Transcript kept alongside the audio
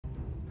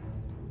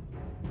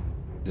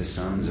The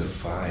sons of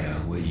fire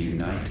were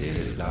united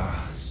at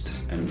last,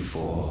 and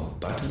for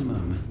but a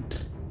moment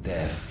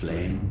their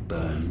flame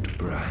burned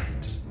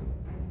bright.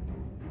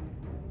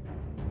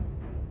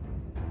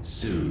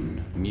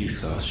 Soon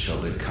Muthos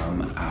shall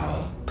become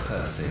our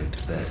perfect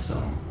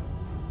vessel.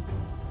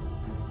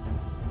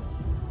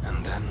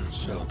 And then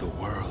shall the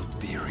world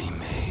be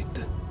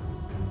remade.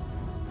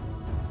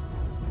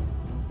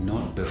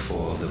 Not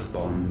before the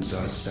bonds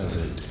are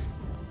severed,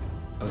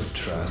 of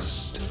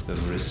trust,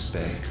 of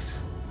respect,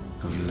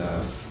 of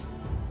love.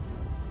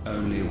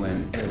 Only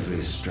when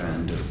every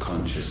strand of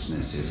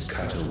consciousness is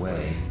cut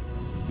away,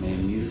 may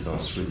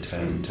Muthos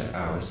return to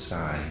our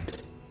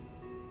side.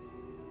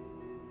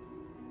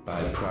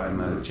 By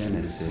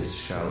primogenesis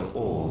shall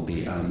all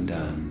be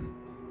undone.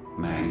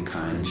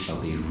 Mankind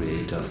shall be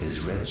rid of his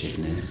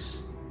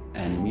wretchedness,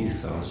 and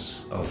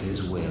Muthos of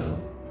his will.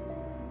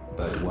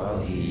 But while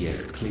he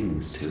yet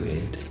clings to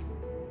it,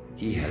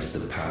 he has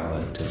the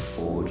power to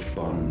forge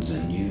bonds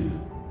anew,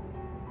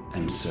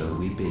 and so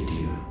we bid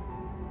you.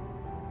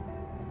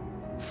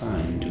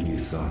 Find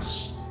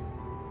Muthos,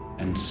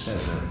 and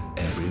sever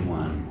every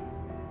one.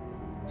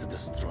 To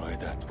destroy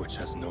that which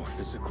has no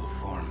physical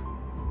form,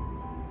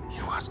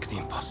 you ask the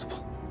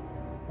impossible.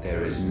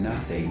 There is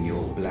nothing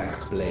your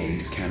black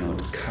blade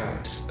cannot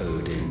cut,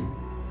 Odin.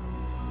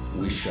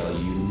 We shall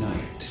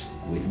unite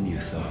with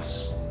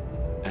Muthos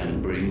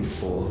and bring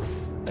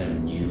forth a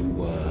new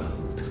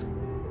world.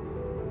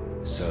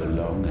 So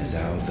long as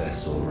our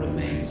vessel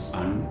remains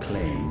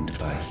unclaimed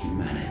by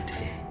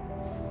humanity.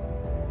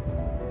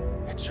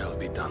 It shall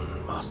be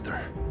done, Master.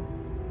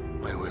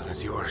 My will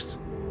is yours.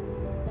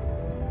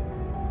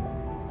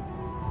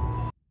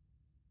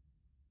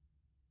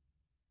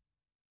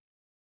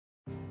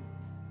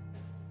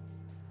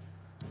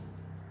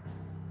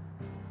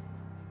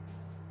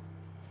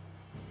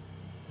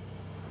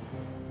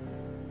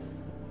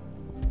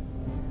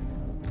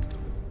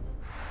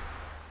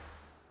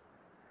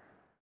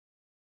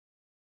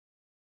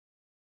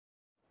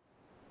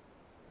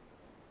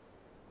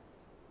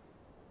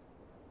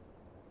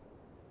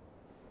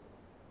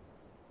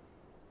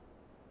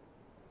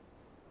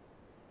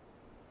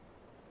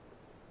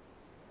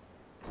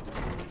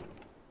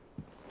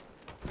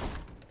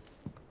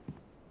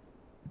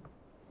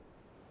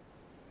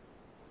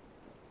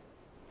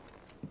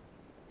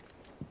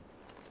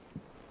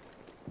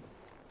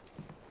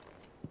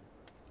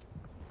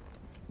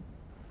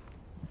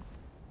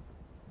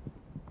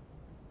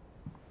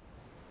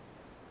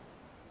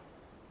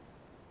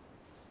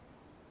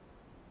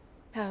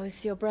 How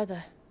is your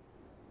brother?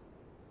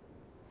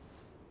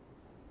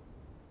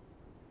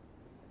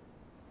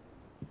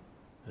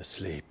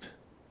 Asleep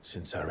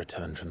since I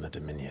returned from the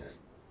Dominion.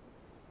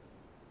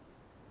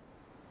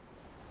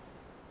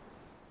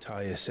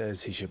 Taya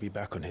says he should be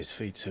back on his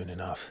feet soon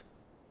enough.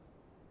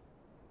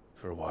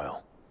 For a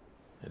while,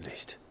 at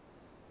least.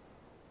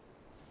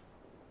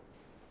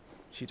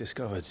 She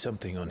discovered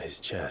something on his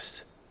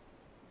chest.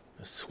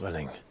 A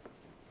swelling,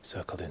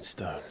 circled in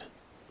stone.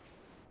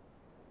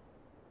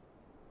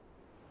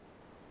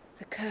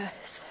 The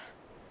curse.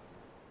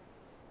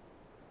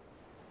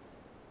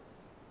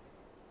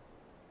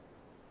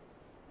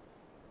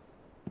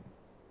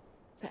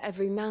 For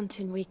every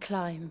mountain we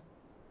climb,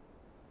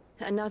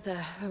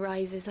 another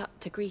rises up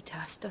to greet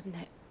us, doesn't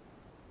it?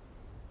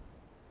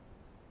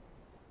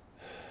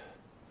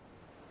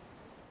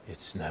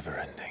 It's never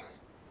ending.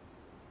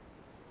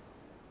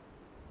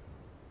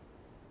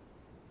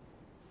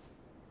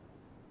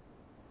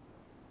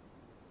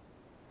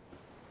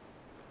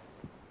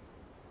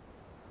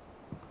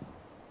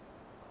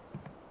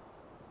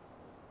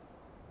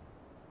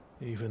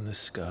 Even the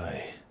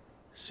sky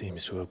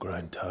seems to have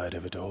grown tired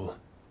of it all.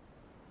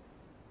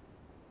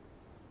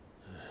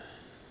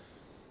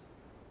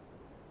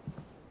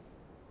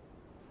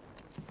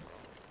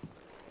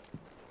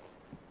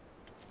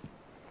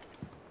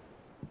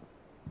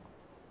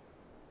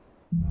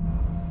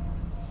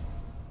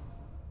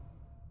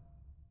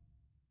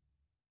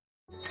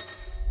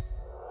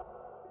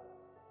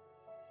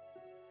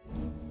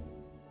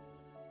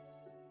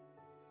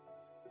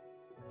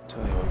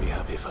 Taya won't be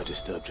happy if I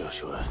disturb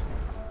Joshua.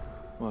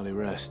 While he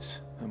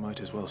rests, I might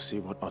as well see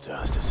what Otter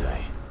has to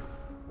say.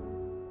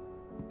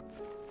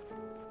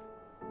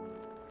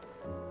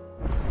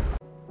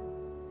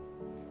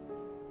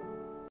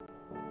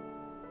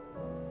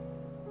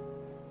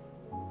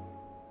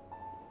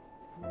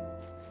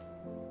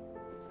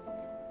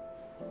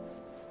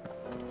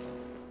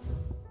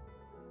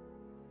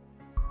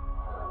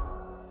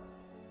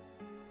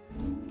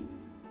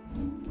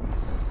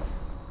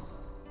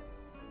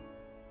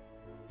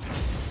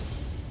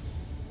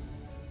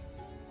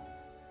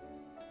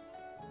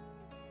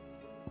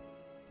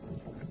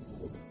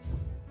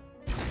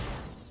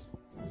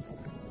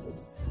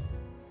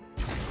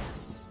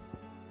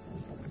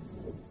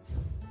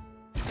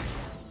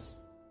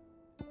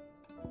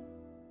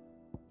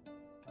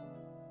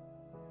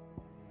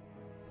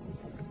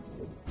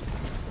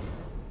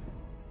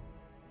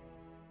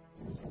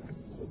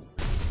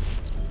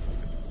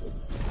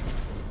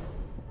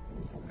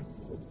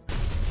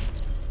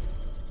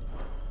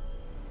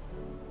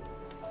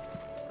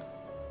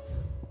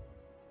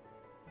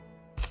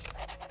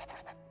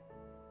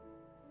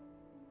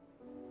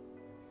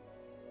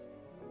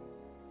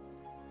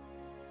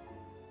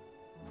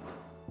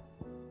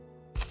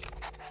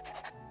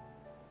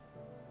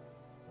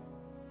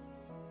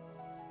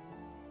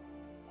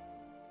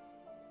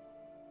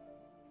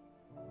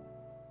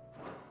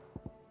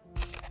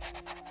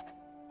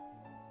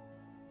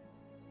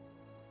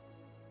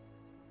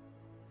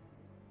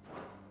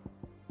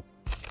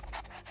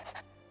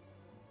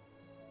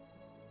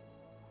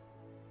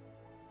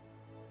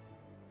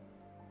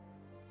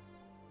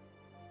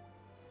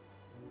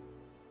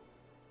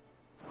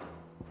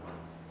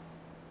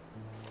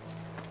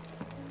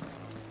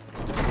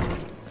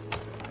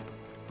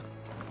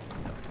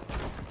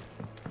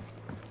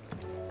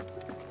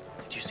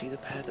 see the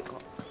pair that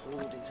got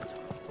hauled into time?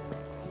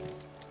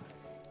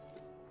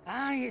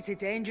 Aye, it's a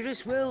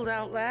dangerous world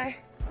out there.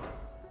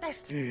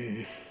 Best...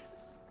 The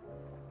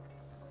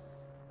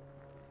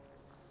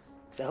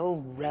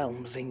whole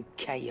realm's in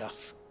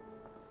chaos.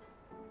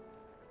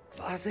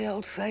 But as the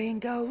old saying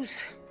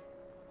goes...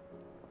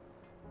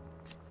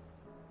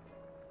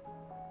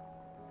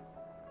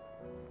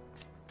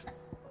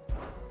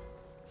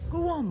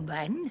 Go on,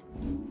 then.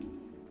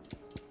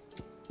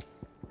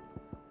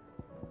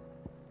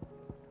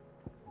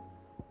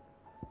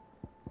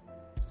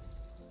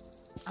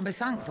 And be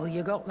thankful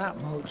you got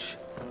that much.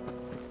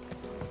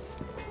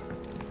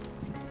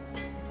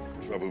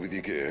 Trouble with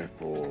your gear,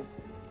 or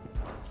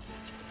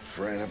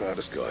fretting about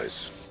us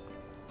guys?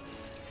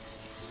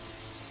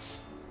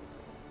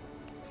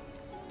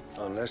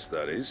 Unless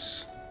that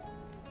is.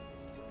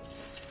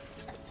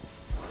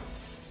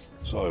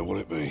 So,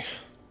 what'll it be?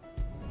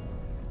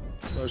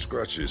 No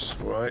scratches,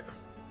 all right?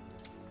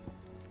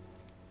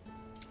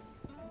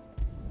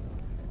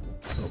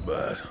 Not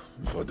bad,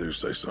 if I do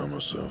say so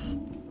myself.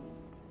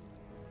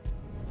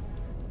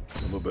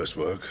 Not my best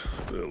work,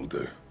 but it'll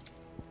do.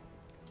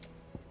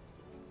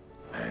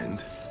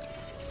 And?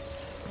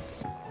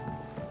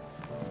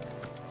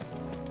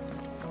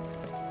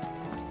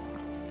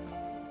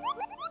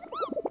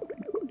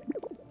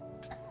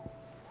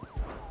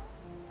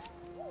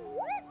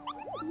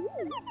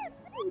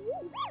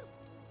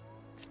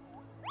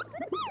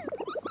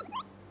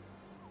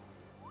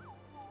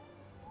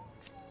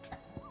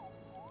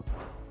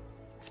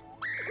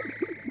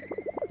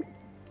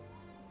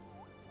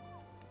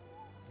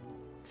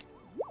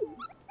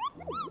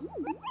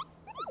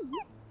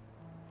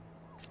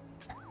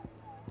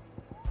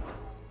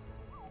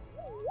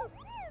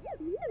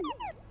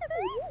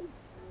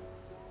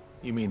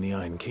 You mean the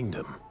Iron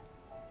Kingdom?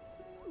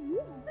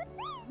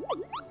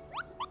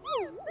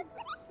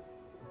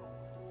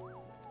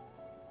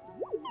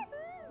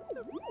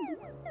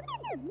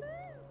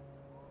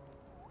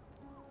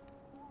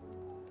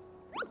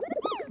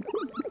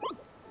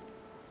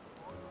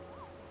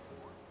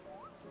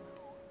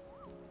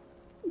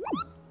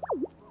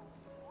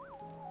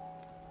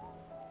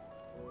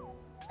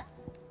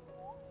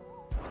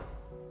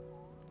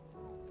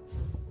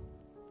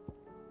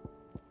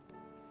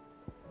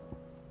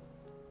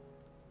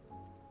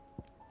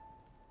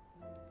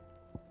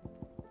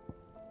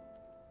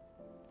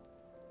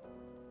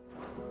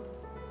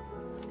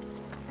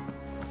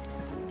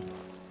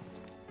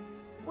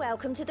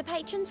 Welcome to the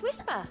Patron's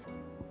Whisper.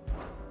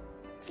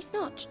 It's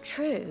not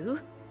true.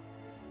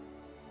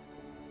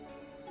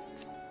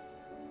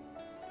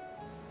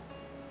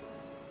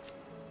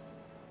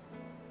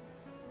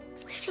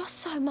 We've lost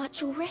so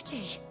much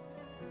already.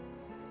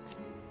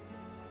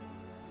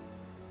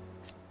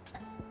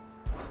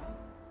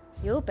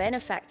 Your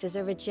benefactors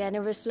are a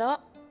generous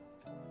lot.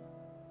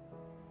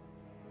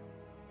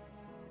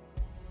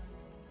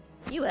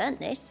 You earned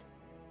this.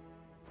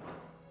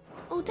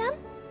 All done?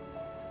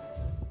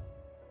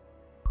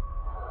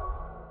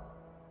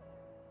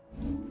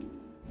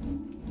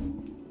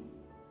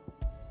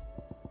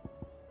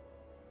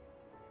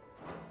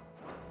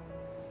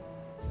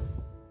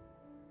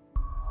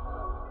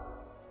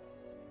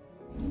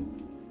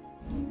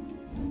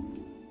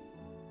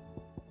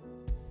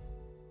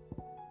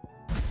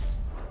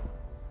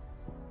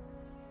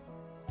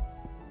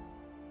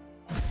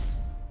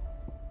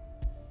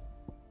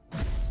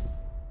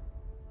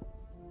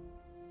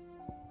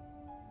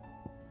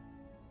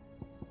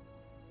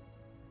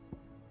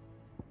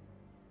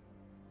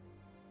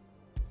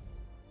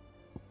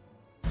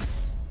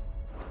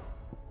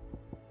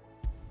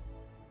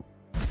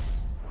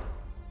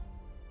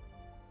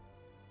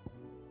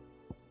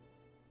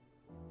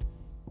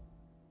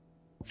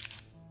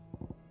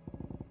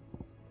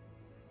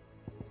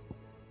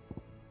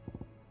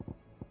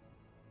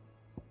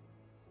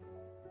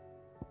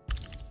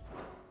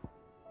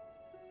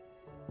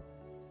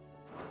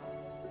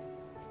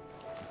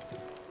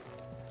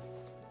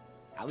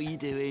 How are you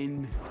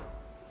doing?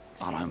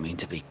 I don't mean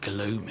to be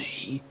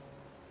gloomy.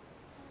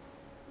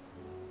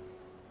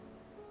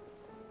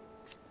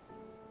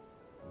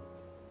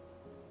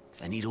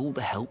 They need all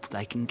the help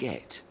they can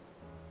get.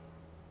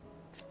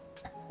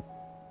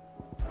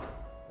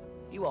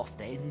 You off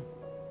then?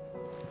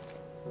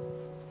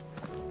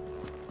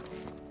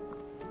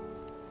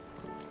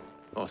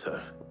 Otto,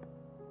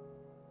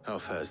 how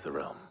fares the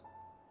realm?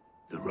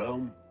 The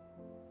realm?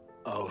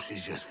 Oh,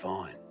 she's just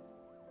fine.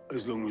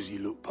 As long as you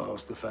look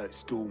past the fat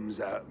storms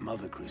out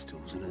mother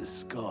crystals and her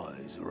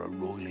skies are a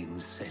roiling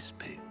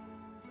cesspit.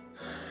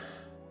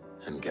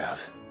 And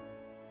Gav?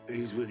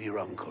 He's with your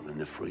uncle in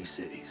the Free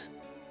Cities,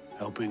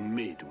 helping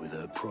Mid with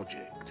her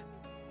project.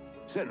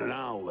 Sent an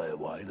owl their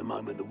way the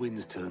moment the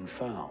winds turned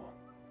foul.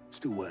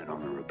 Still waiting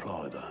on a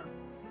reply, though.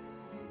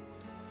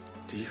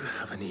 Do you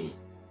have any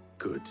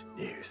good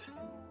news?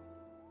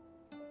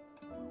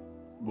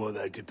 Well,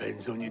 that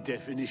depends on your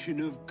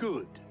definition of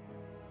good.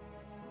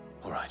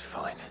 All right,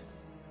 fine.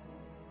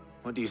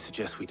 What do you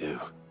suggest we do?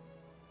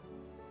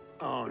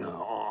 Oh,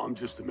 no, I'm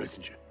just the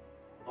messenger.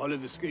 I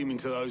leave the scheming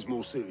to those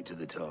more suited to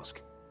the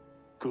task.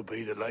 Could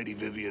be that Lady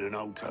Vivian and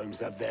Old Tomes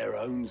have their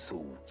own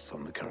thoughts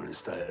on the current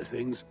state of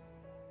things.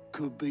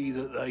 Could be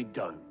that they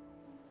don't.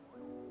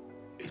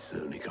 It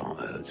certainly can't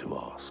hurt to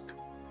ask.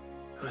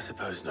 I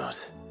suppose not.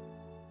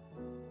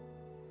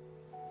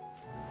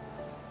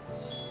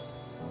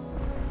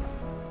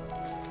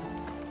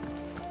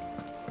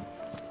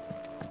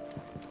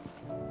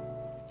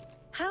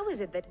 How is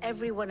it that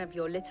every one of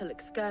your little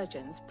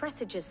excursions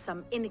presages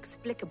some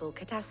inexplicable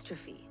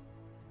catastrophe?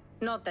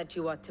 Not that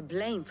you are to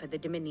blame for the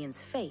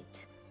Dominion's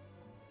fate.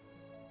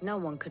 No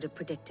one could have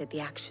predicted the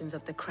actions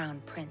of the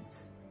Crown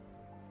Prince.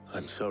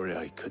 I'm sorry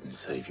I couldn't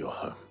save your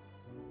home.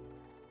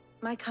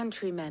 My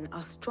countrymen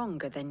are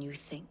stronger than you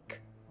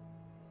think.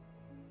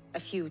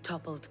 A few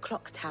toppled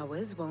clock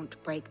towers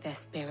won't break their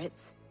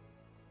spirits.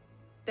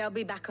 They'll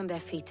be back on their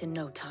feet in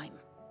no time.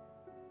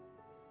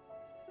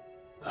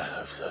 I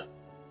hope so.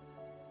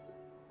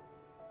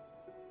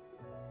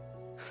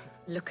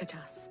 Look at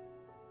us.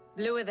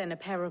 Bluer than a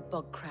pair of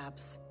bog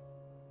crabs.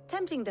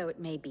 Tempting though it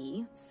may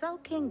be,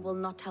 sulking will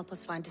not help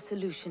us find a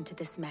solution to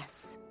this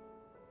mess.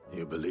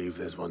 You believe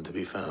there's one to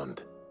be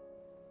found?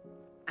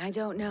 I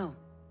don't know.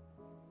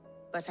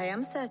 But I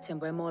am certain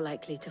we're more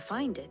likely to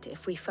find it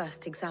if we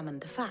first examine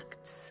the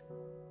facts.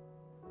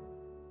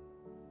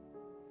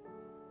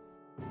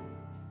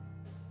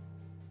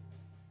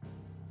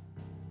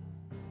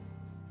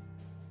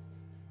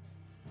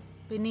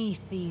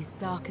 Beneath these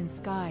darkened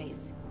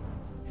skies,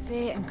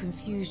 fear and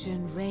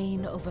confusion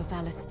reign over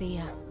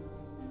Valisthea.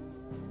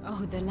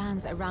 Oh, the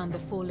lands around the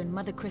fallen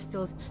Mother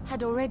Crystals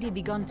had already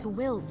begun to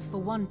wilt for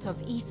want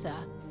of ether.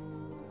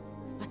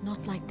 But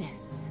not like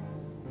this.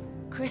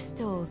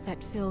 Crystals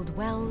that filled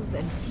wells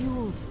and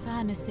fueled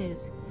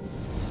furnaces,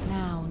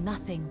 now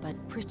nothing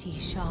but pretty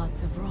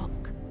shards of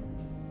rock.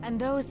 And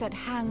those that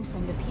hang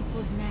from the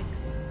people's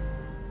necks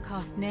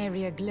cast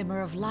nary a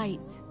glimmer of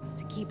light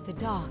to keep the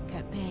dark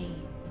at bay.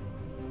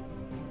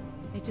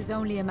 It is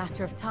only a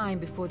matter of time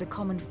before the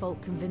common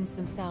folk convince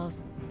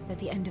themselves that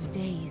the end of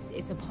days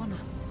is upon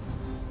us.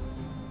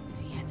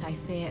 Yet I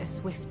fear a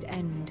swift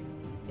end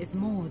is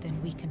more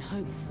than we can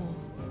hope for.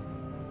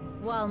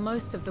 While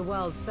most of the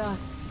world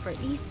thirsts for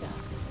ether,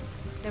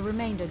 the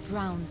remainder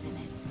drowns in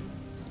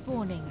it,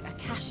 spawning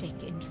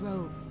Akashic in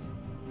droves.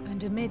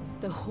 And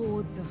amidst the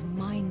hordes of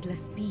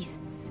mindless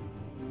beasts,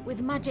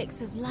 with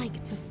magics as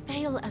like to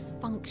fail as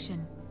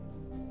function,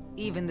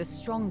 even the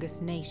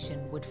strongest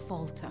nation would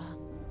falter.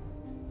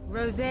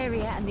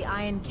 Rosaria and the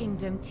Iron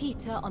Kingdom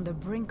teeter on the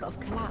brink of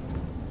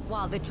collapse,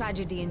 while the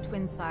tragedy in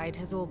Twinside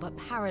has all but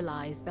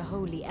paralyzed the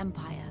Holy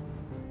Empire.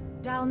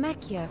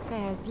 Dalmekia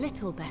fares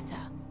little better.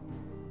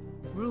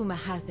 Rumor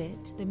has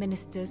it the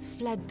ministers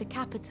fled the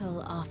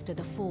capital after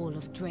the fall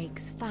of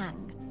Drake's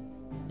Fang,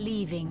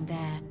 leaving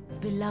their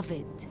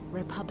beloved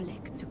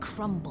republic to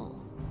crumble.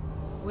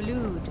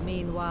 Waloed,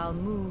 meanwhile,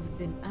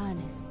 moves in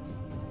earnest.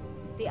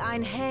 The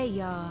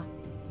Einherjar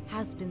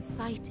has been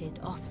sighted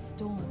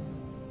off-storm.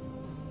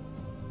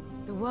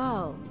 The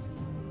world,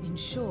 in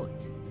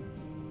short,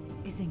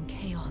 is in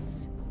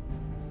chaos.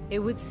 It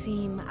would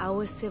seem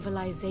our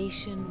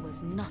civilization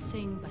was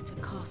nothing but a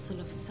castle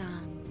of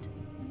sand,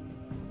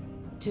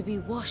 to be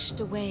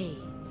washed away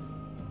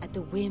at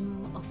the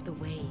whim of the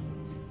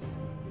waves.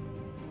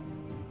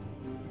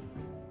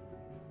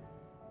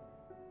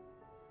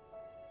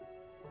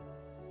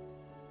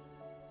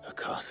 A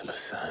castle of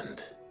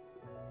sand.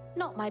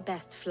 Not my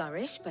best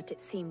flourish, but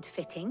it seemed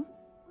fitting.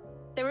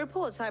 The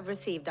reports I've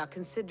received are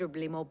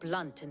considerably more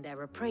blunt in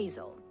their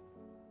appraisal.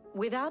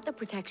 Without the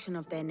protection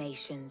of their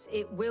nations,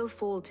 it will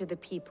fall to the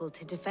people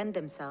to defend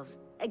themselves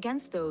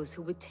against those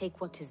who would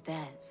take what is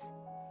theirs.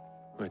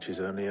 Which is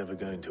only ever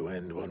going to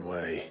end one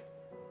way.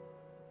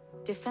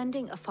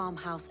 Defending a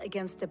farmhouse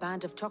against a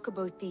band of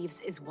chocobo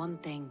thieves is one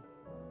thing,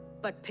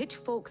 but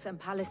pitchforks and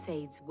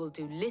palisades will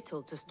do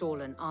little to stall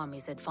an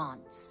army's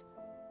advance.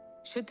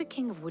 Should the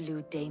King of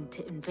Waloed deign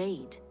to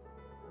invade,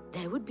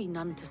 there would be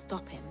none to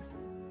stop him.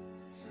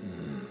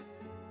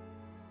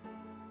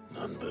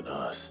 None but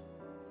us.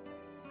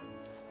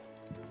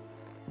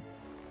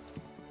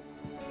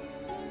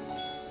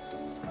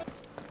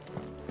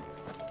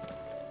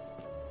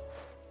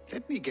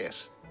 Let me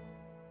guess.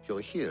 You're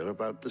here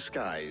about the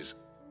skies.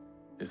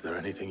 Is there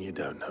anything you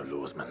don't know,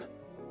 Lawsman?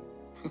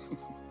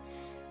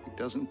 It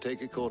doesn't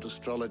take a court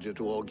astrologer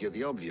to augur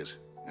the obvious.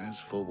 As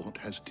for what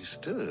has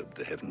disturbed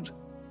the heavens,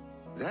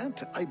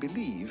 that, I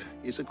believe,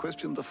 is a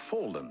question the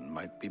Fallen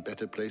might be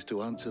better placed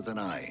to answer than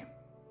I.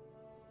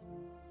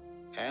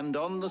 And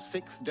on the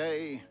 6th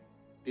day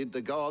did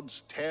the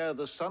gods tear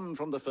the sun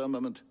from the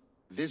firmament,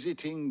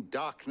 visiting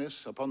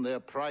darkness upon their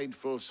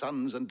prideful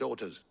sons and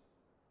daughters.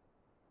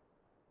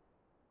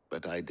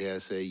 But I dare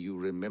say you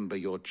remember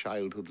your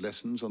childhood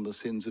lessons on the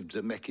sins of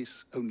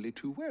Zemeckis only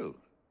too well.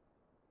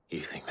 You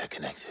think they're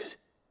connected?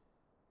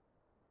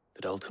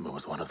 That Ultima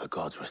was one of the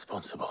gods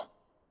responsible?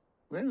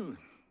 Well,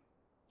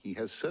 he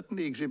has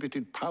certainly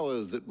exhibited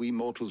powers that we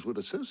mortals would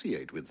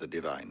associate with the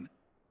divine.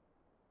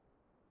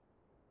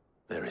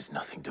 There is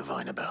nothing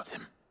divine about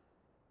him.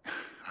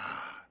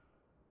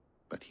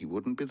 But he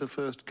wouldn't be the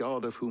first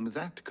god of whom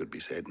that could be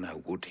said,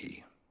 now would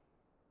he?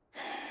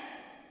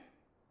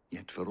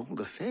 for all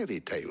the fairy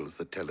tales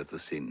that tell of the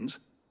sins,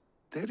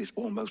 there is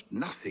almost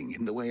nothing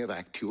in the way of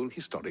actual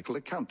historical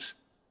accounts.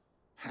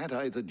 Had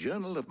I the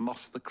Journal of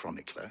Moss the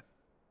Chronicler,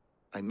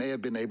 I may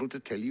have been able to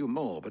tell you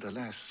more, but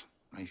alas,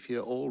 I fear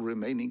all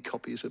remaining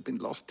copies have been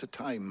lost to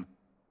time.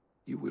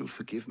 You will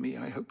forgive me,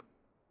 I hope?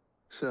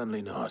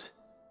 Certainly not.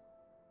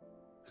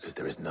 Because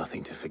there is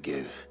nothing to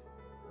forgive.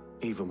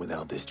 Even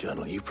without this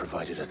journal, you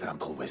provided us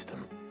ample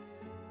wisdom.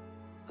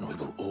 And we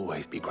will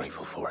always be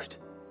grateful for it.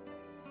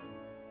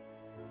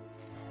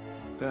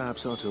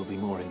 Perhaps Otto will be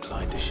more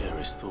inclined to share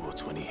his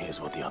thoughts when he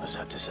hears what the others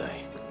had to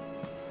say.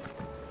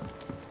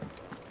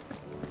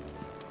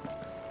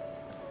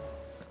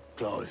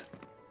 Clive,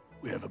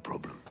 we have a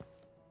problem.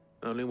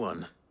 Only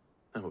one.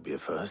 That would be a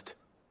first.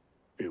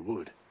 It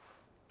would.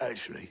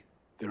 Actually,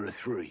 there are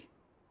three.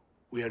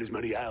 We had as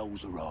many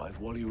owls arrive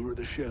while you were at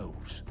the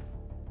shelves.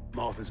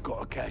 Martha's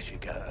got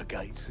Akashik out her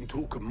gates, and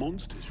talk of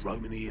monsters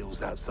roaming the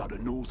hills outside of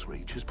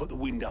Northreach has put the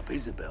wind up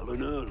Isabel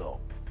and her lot.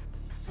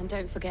 And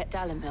don't forget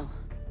Dalimil.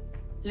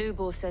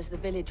 Lubor says the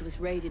village was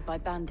raided by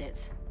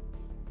bandits.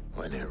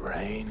 When it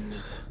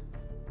rains...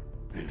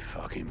 It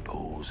fucking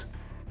pours.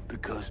 The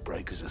curse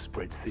breakers are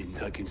spread thin,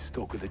 taking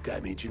stock of the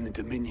damage in the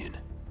Dominion.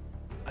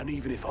 And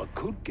even if I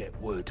could get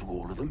word to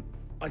all of them,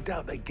 I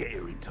doubt they'd get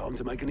here in time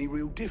to make any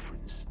real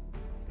difference.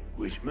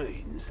 Which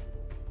means...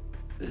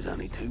 there's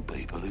only two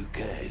people who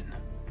can.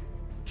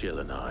 Jill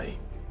and I.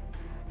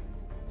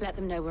 Let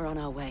them know we're on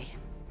our way.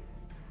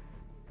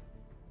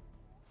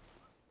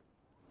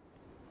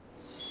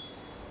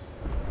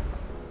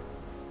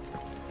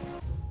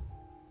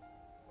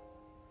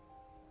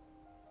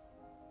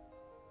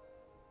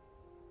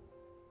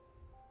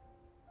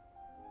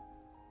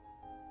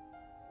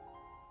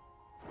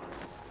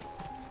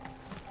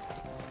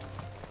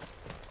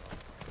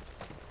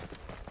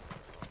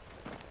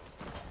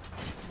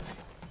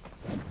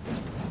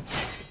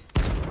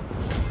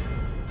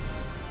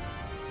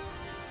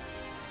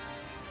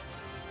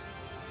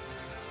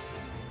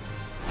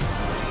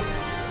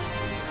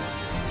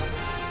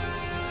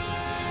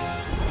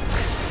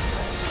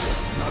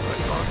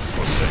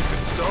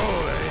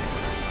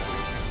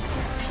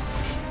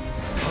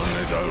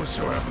 Those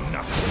who have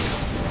nothing,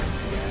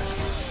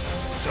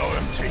 so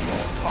empty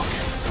your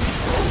pockets.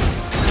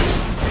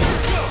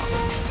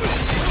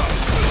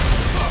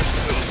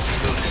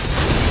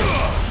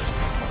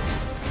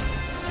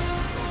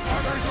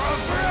 Others will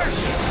bring!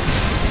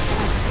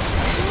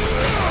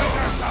 Let's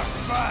have some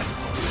fun!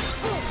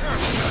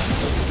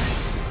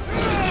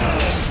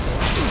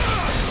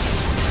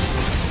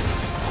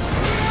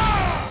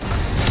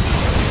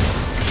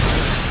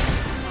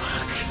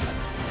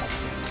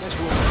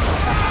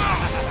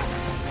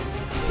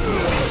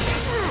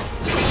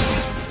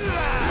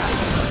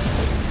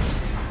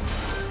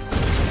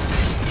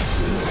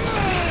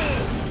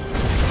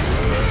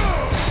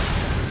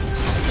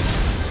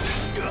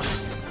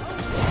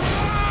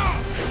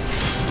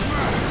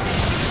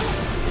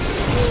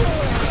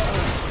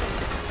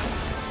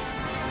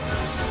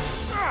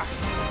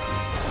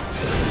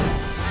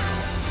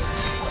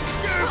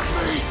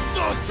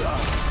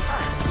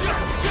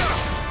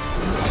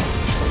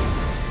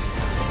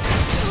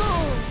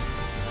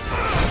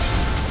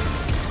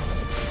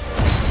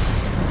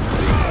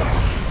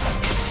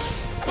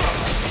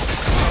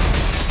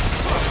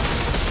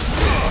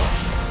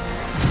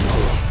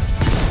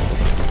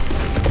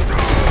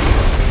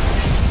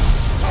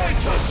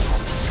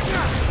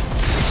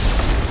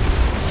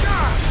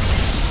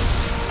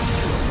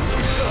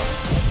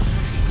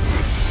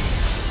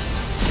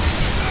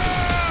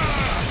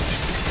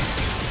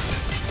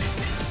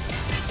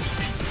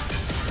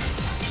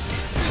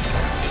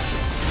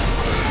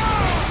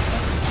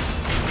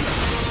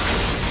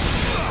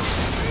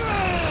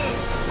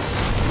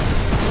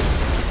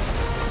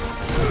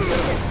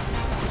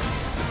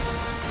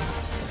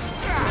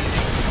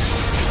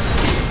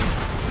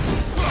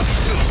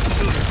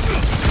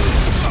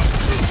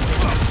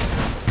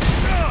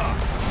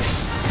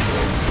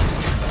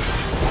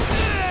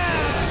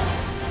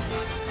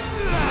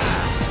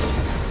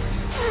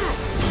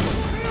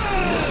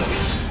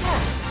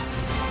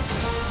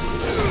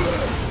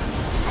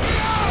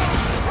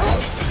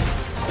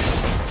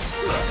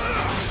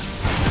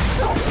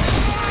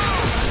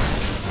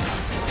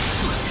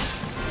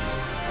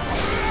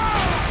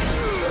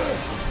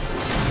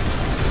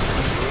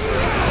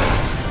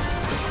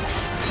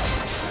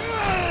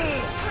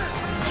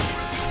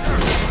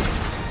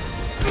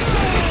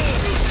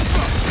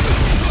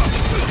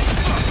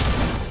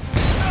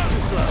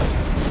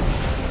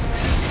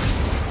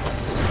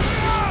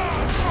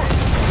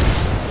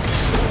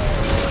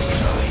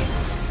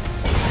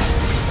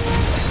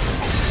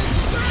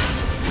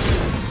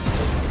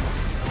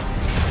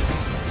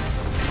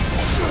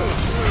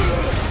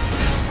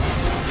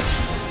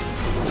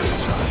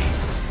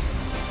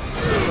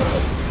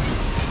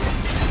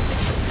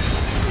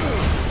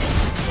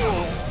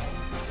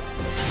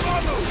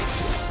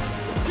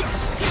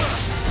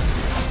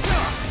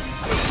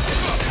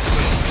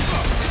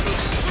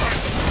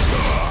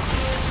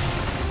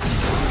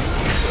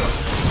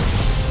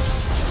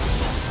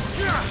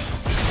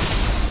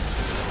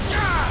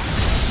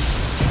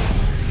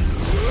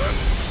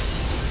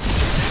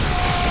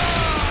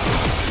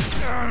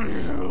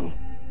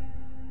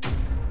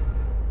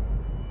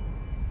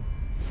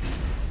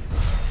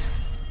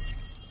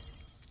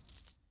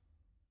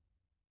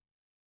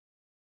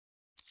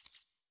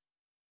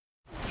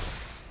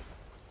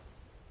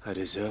 A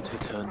deserter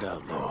turned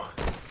outlaw.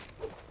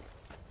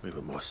 We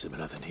were more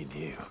similar than he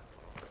knew.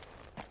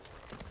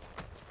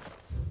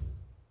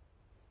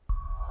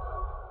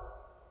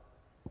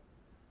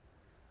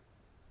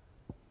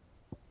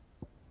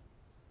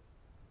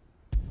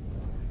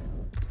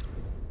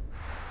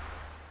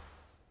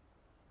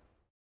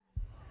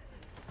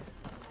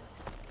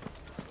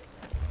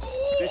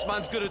 This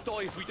man's gonna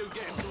die if we don't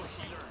get him to a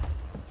healer.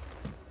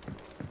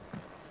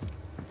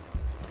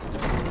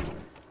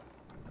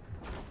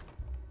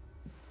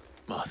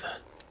 Martha.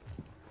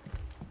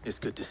 It's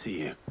good to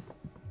see you.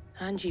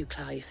 And you,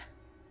 Clive.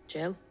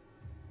 Jill?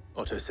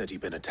 Otto said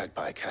you'd been attacked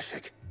by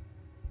Akashic.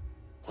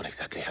 What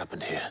exactly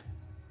happened here?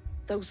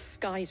 Those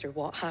skies are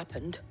what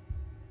happened.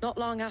 Not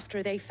long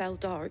after they fell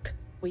dark,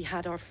 we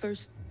had our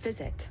first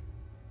visit.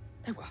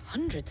 There were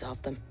hundreds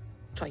of them.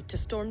 Tried to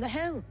storm the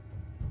hill.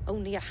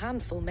 Only a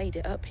handful made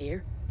it up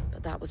here,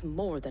 but that was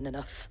more than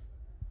enough.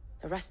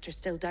 The rest are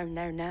still down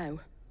there now.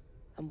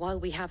 And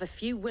while we have a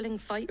few willing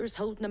fighters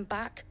holding them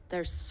back,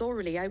 they're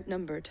sorely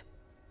outnumbered.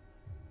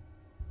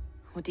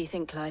 What do you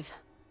think, Clive?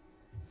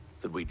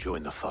 That we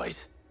join the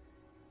fight.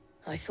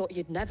 I thought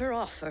you'd never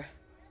offer.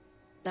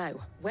 Now,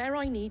 where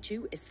I need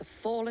you is the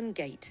Fallen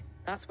Gate.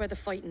 That's where the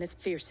fighting is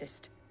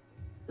fiercest.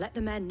 Let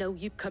the men know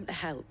you've come to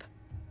help.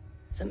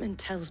 Something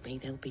tells me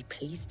they'll be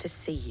pleased to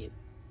see you.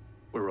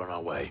 We're on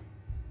our way.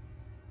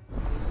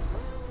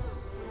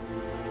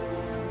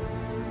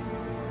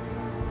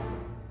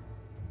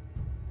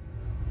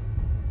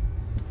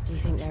 Do you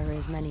think there are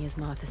as many as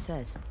Martha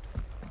says?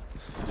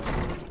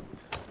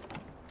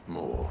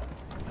 More.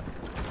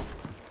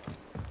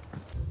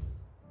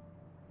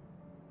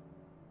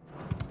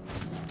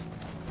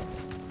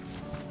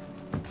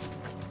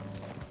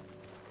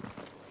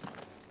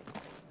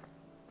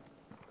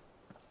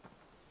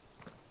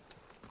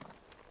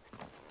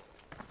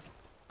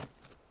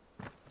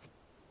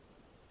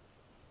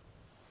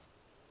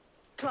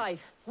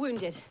 Clive,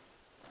 wounded.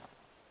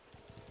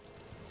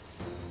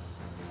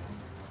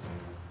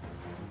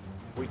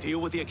 We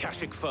deal with the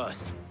Akashic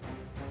first.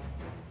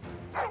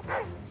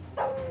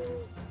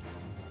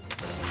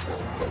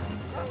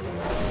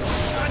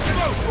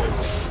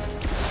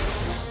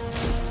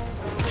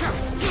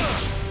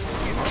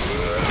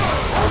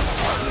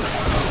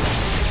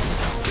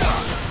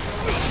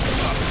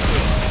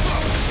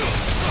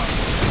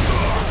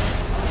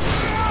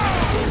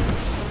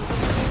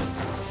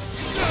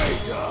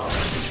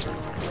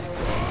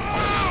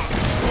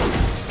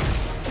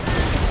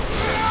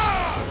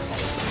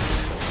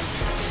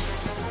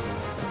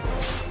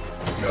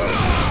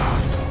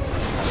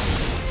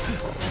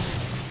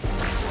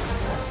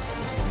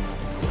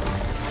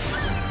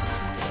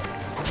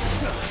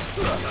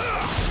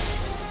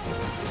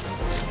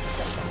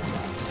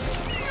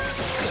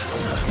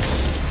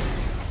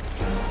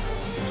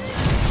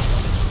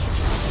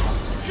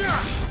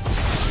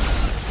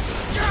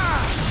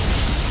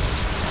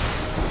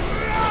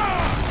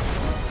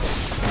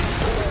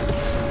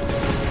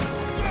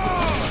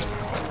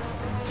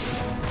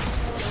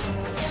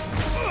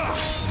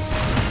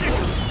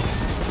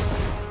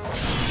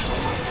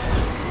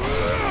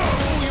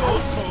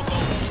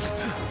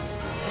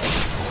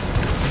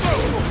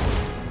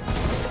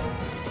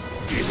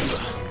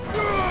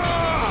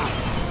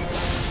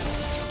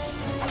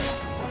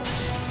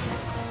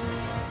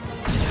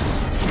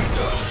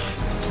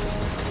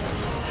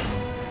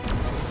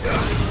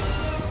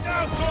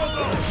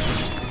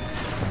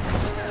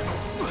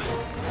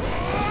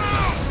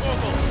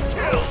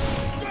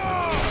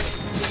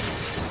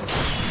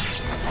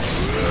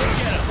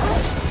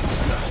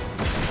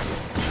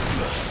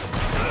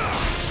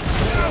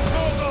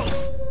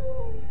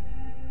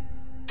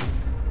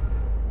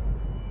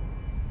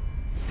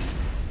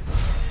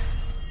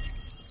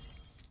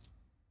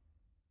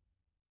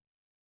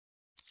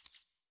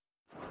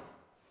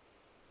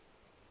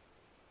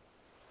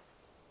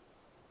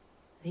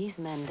 These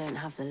men don't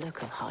have the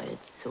look of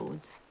hired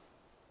swords.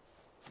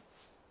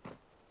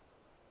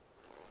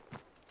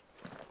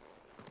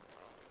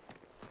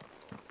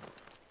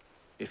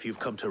 If you've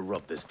come to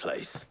rob this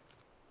place...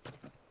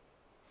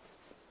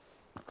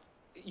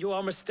 You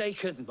are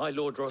mistaken, my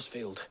Lord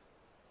Rosfield.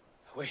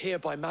 We're here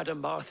by Madame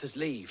Martha's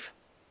leave.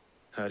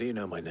 How do you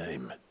know my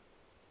name?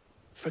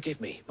 Forgive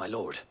me, my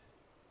lord.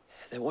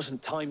 There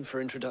wasn't time for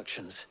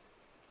introductions.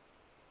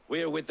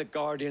 We're with the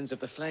Guardians of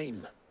the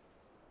Flame.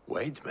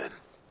 Wade's men?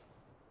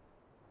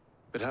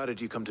 But how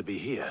did you come to be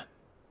here?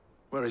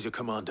 Where is your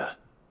commander?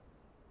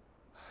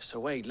 Sir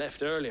Wade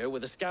left earlier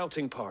with a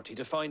scouting party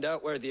to find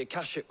out where the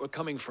Akashic were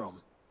coming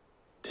from.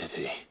 Did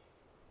he?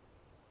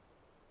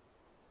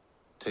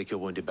 Take your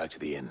wounded back to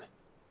the inn.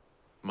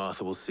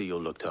 Martha will see you're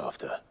looked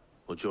after.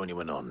 We'll join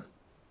you anon.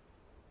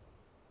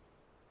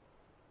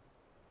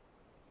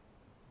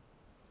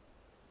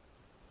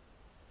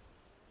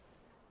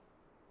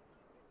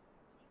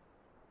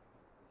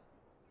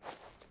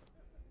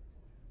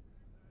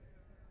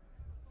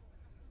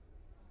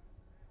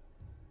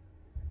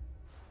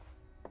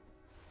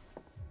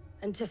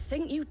 And to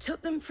think you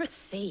took them for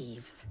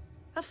thieves.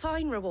 A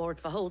fine reward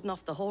for holding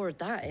off the horde,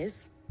 that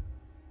is.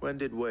 When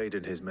did Wade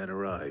and his men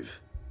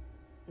arrive?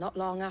 Not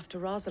long after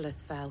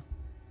Rosalith fell.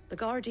 The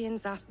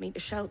Guardians asked me to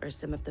shelter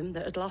some of them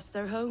that had lost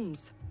their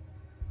homes.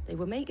 They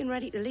were making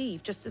ready to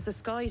leave just as the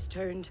skies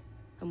turned,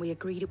 and we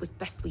agreed it was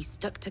best we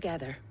stuck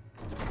together.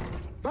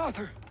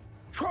 Martha!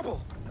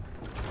 Trouble!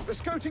 The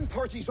scouting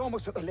party's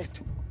almost at the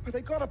lift, but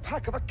they got a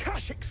pack of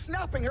Akashic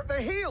snapping at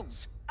their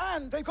heels!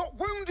 And they got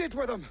wounded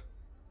with them!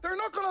 They're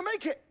not gonna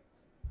make it!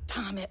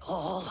 Damn it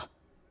all.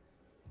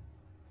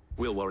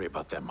 We'll worry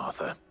about them,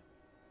 Martha.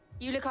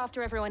 You look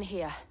after everyone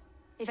here.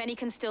 If any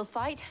can still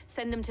fight,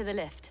 send them to the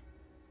lift.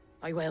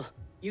 I will.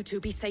 You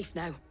two be safe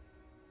now.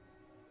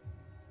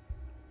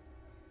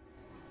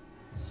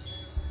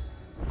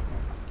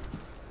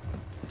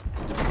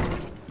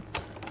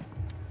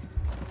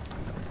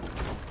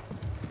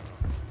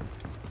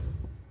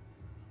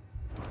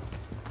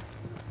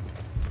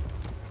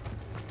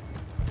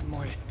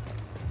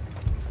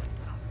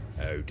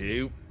 How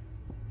do?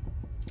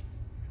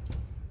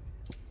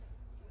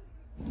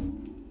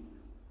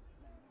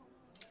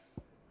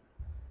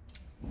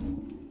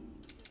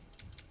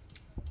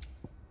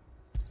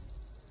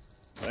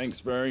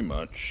 Thanks very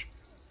much.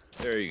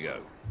 There you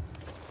go.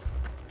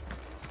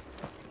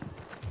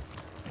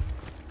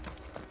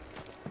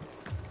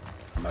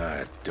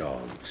 Mad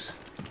dogs.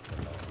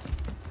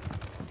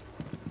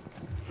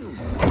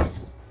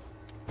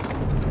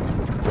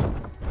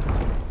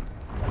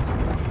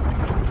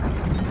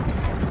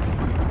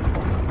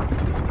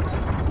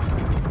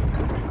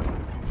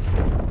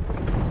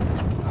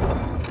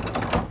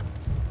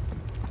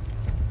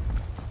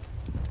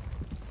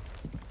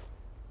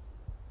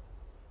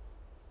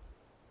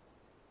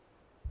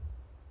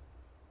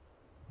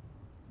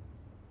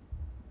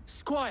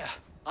 Squire,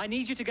 I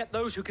need you to get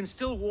those who can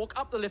still walk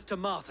up the lift to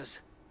Martha's.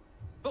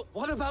 But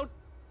what about...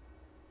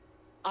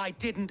 I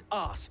didn't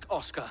ask,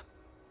 Oscar.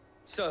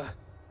 Sir.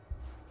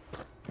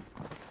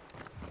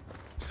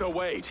 Sir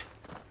Wade.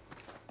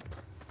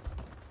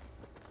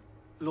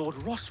 Lord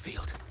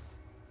Rossfield.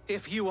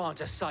 If you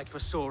aren't a sight for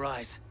sore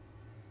eyes.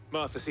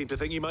 Martha seemed to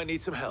think you might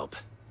need some help.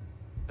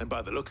 And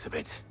by the looks of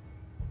it...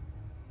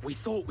 We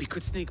thought we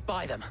could sneak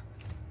by them.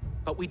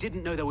 But we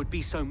didn't know there would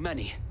be so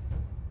many.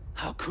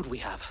 How could we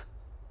have?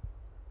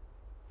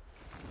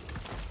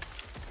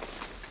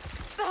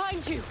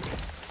 Behind you!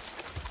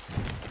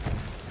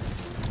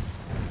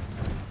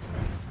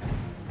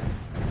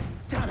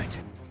 Damn it!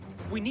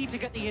 We need to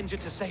get the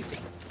injured to safety.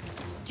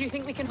 Do you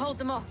think we can hold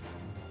them off?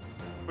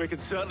 We can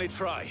certainly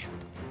try.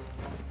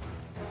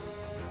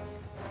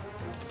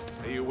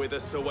 Are you with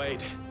us, Sir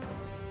Wade?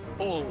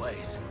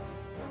 Always.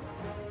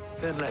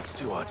 Then let's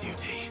do our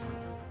duty.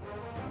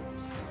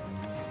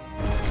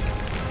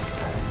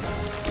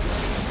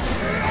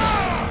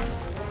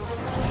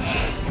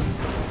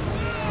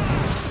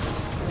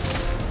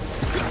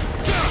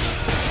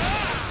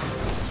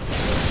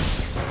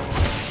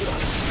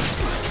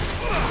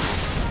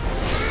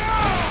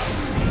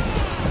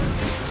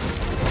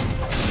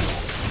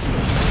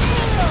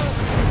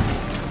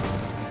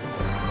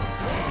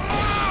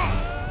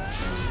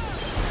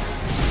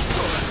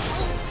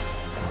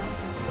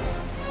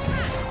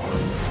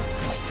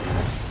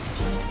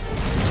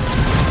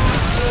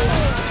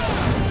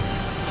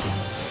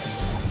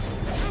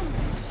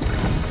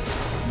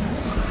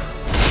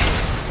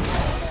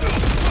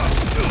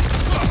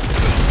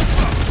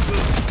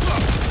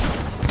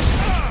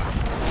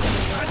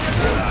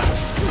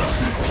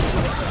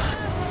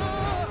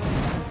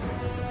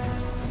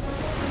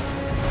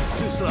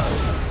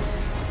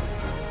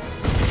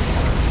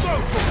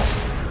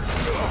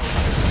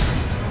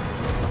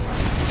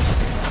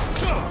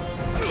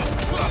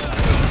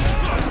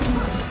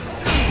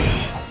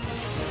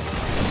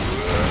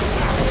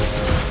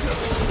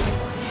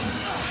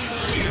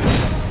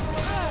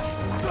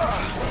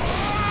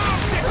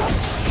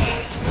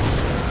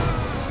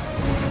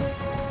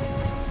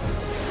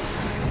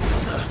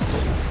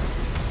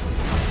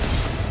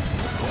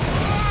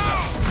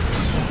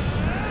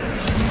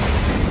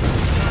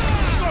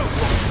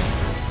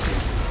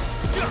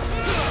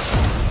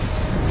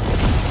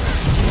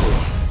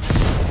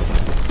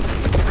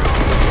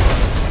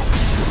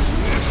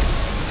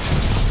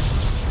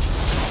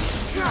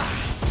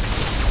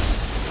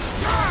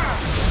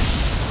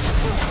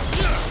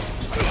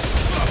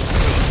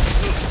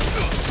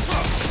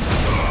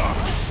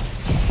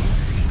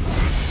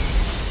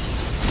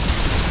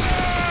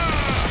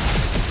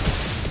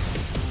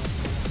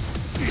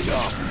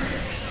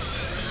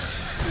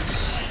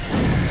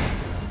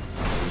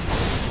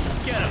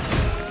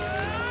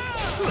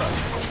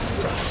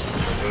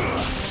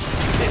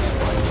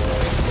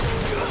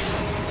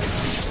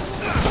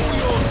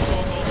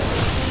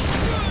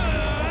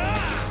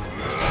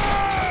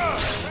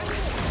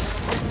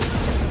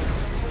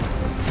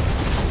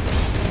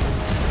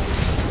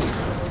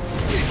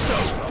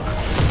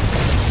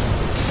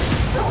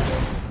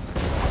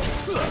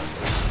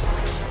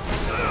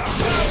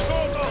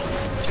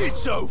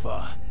 It's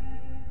over.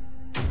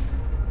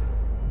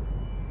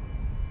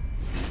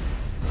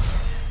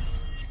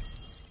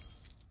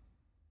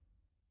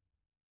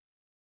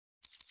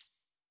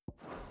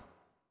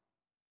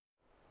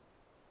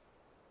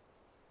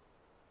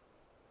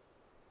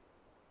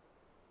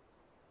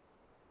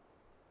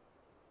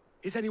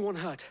 Is anyone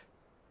hurt?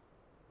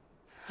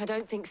 I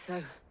don't think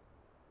so.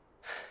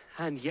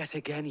 And yet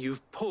again,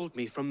 you've pulled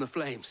me from the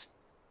flames.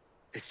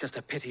 It's just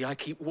a pity I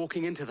keep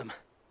walking into them.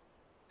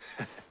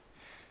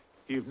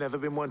 You've never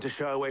been one to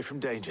shy away from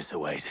danger, Sir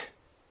Wade.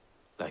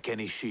 Like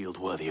any shield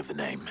worthy of the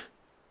name.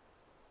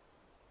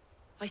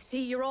 I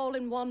see you're all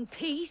in one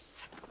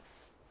piece.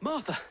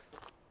 Martha!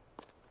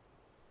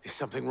 Is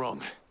something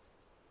wrong?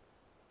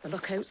 The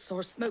lookout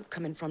saw smoke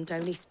coming from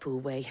down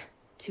Eastpool way.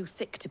 Too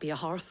thick to be a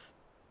hearth.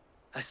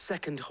 A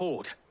second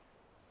horde.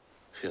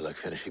 Feel like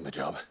finishing the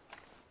job.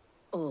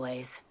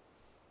 Always.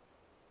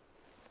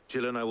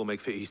 Jill and I will make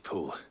for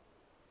Eastpool.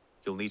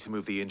 You'll need to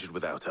move the injured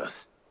without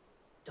us.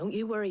 Don't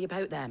you worry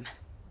about them.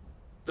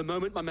 The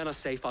moment my men are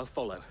safe, I'll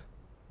follow.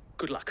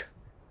 Good luck.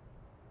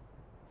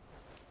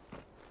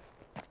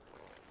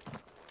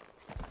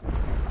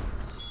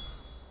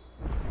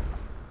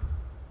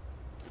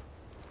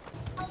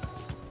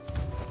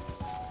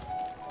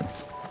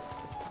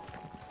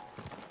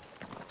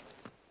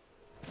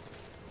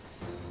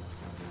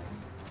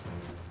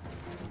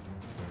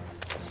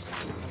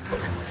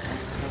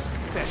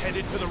 They're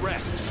headed for the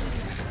rest.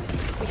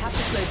 We have to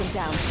slow them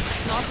down.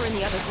 Martha and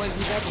the others won't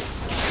be ready.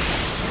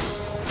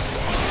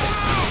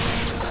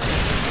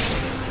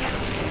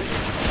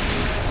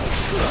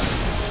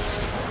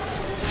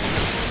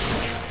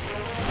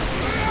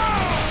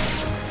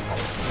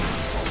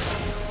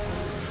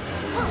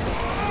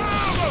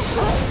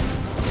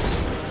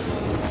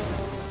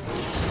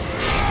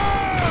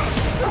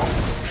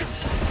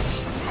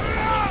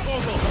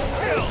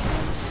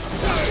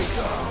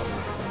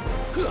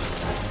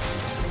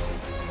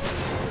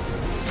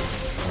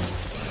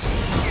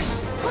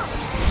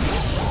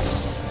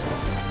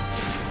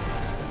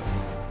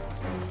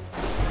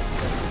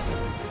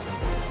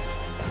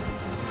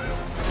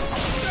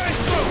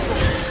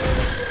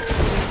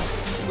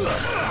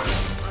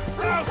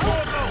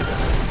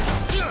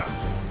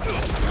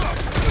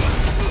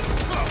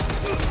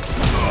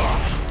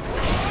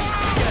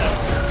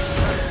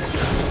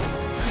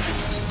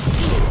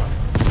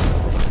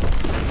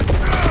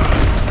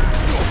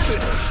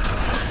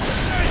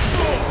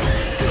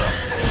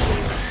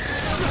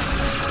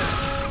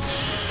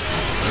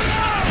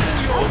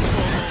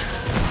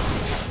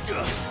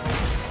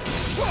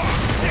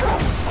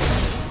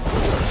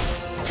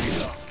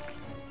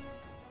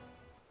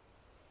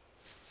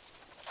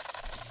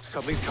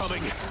 Something's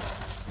coming.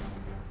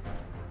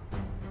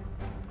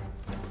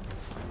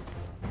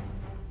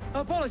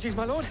 Apologies,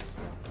 my lord.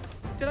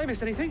 Did I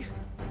miss anything?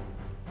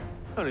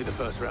 Only the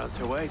first round,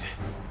 Sir Wade.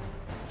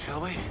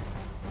 Shall we?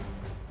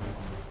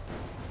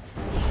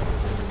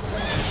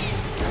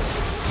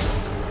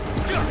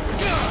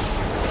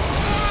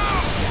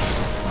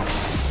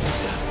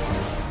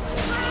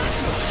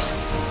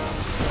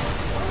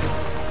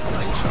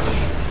 Nice try.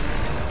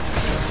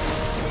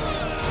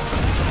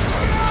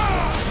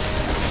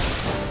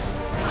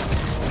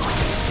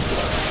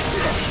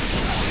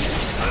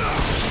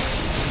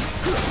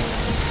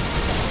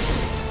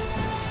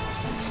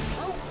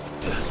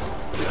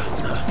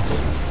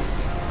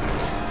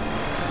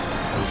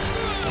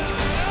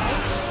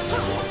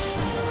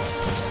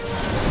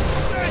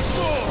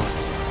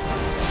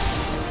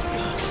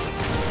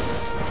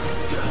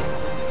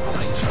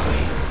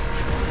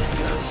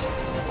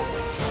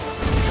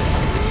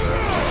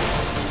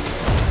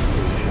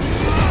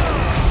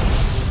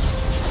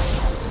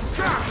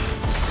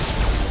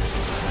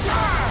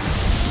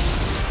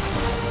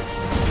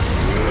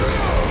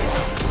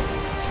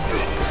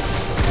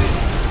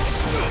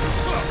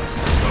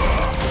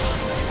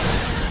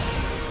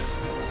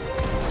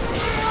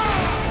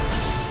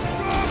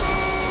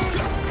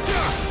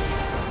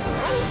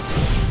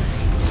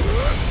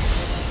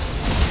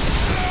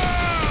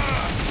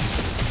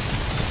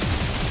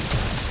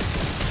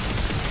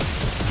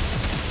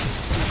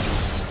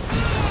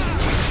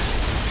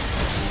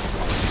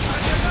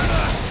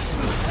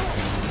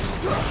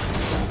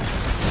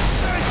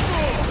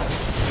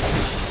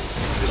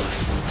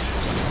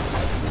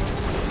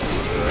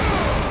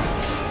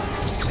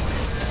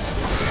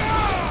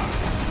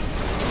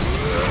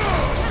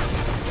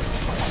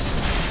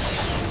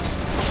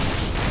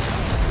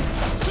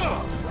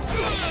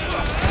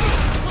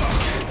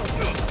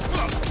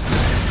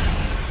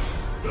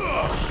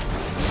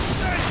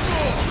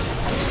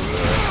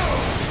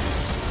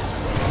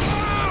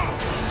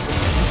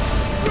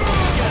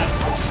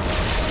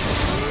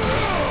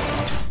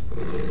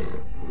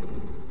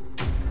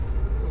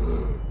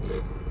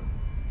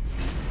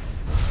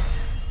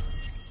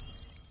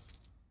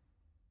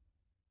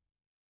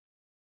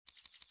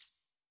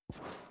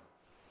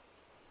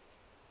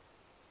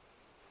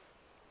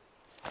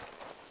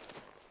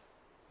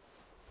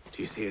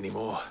 Do you see any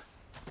more?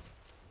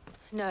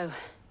 No.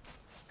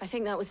 I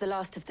think that was the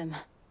last of them.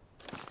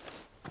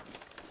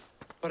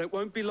 But it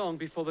won't be long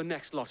before the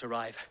next lot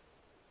arrive.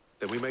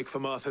 Then we make for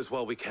Martha's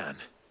while we can.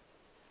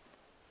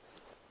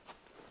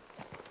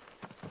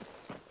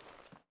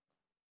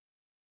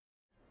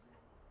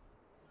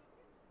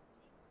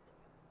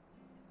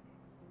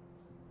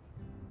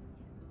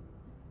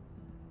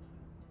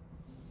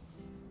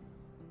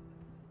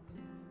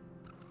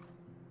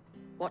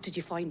 What did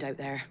you find out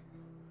there?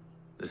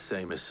 The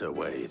same as Sir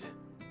Wade.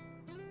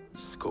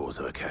 Scores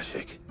of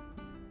Akashic.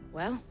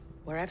 Well,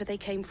 wherever they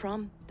came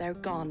from, they're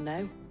gone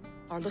now.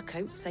 Our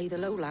lookouts say the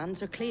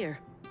lowlands are clear.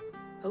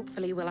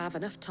 Hopefully we'll have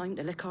enough time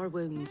to lick our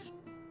wounds.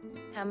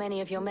 How many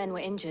of your men were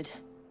injured?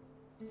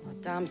 A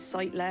damn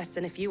sight less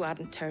than if you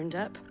hadn't turned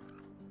up.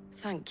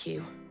 Thank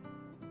you.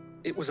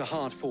 It was a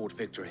hard-fought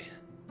victory.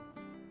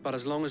 But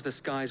as long as the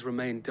skies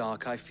remain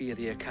dark, I fear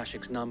the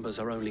Akashic's numbers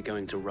are only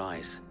going to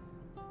rise.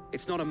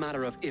 It's not a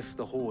matter of if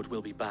the Horde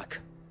will be back,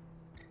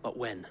 but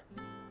when.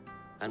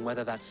 And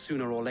whether that's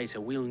sooner or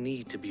later, we'll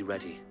need to be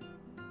ready.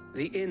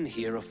 The inn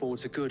here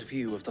affords a good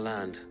view of the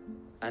land,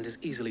 and is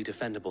easily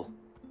defendable.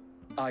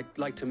 I'd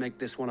like to make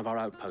this one of our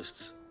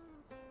outposts.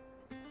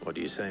 What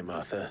do you say,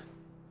 Martha?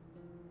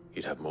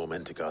 You'd have more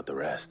men to guard the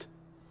rest.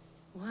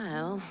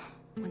 Well,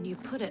 when you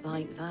put it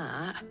like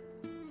that,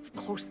 of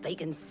course they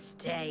can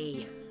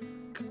stay.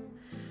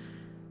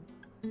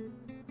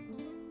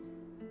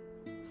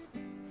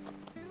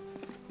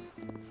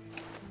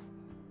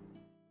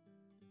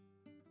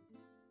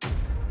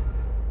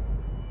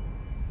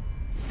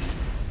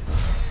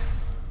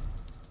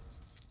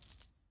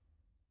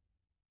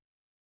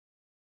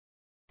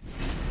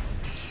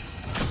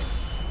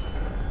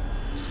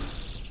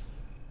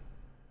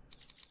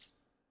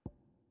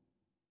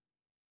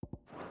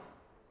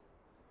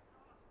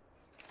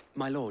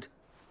 My lord,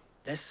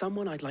 there's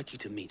someone I'd like you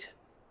to meet.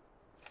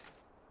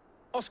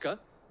 Oscar,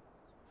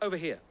 over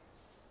here.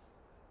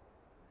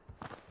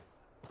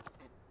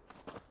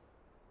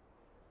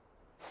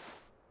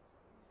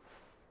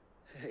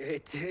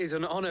 It is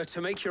an honor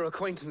to make your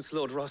acquaintance,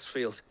 Lord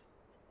Rossfield.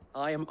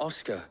 I am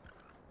Oscar.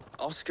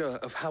 Oscar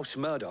of House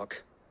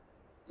Murdoch.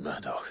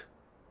 Murdoch?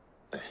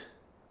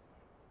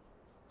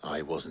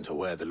 I wasn't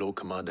aware the Lord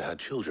Commander had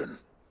children.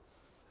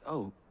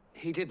 Oh,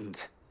 he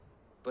didn't.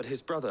 But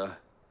his brother,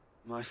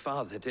 my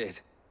father, did.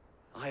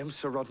 I am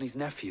Sir Rodney's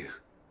nephew.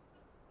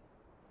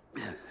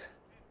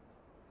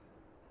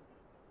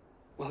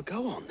 Well,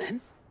 go on,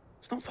 then.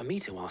 It's not for me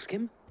to ask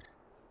him.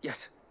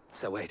 Yes,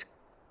 Sir Wade.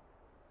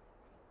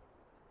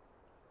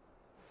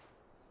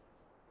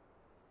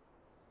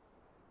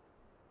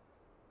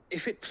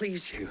 If it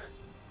please you,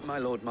 my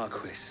Lord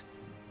Marquis,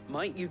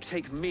 might you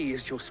take me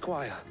as your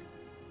squire?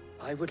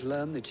 I would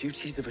learn the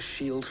duties of a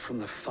shield from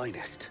the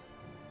finest.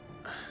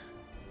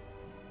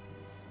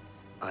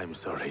 I'm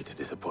sorry to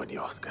disappoint you,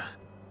 Oscar,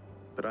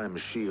 but I am a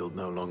shield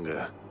no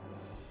longer.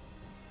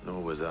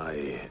 Nor was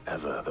I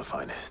ever the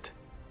finest.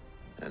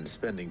 And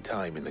spending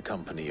time in the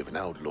company of an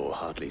outlaw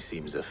hardly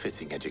seems a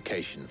fitting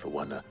education for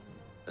one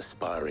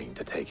aspiring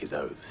to take his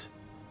oaths.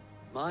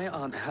 My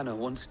Aunt Hannah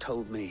once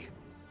told me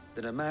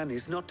that a man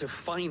is not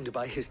defined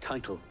by his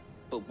title,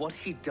 but what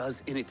he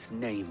does in its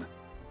name.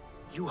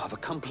 You have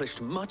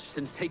accomplished much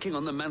since taking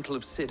on the mantle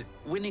of Cid,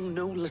 winning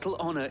no little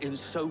honor in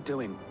so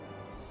doing.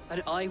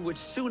 And I would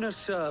sooner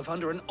serve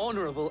under an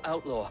honorable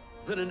outlaw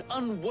than an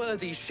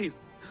unworthy shield.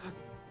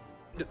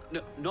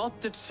 Not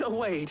that Sir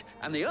Wade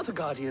and the other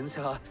Guardians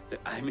are...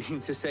 I mean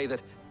to say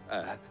that,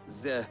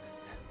 they're...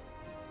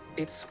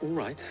 It's all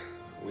right.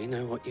 We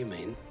know what you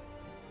mean.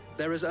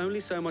 There is only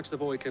so much the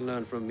boy can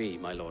learn from me,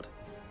 my lord.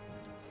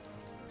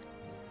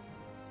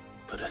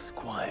 But a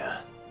squire...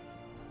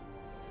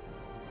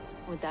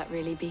 Would that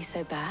really be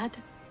so bad?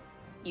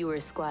 You were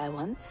a squire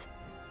once.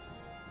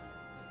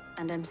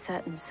 And I'm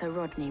certain Sir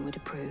Rodney would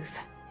approve.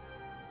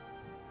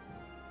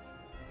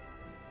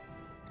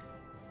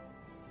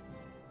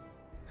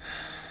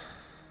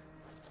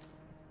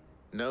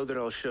 Know that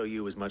I'll show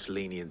you as much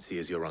leniency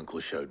as your uncle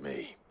showed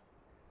me.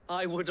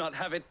 I would not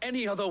have it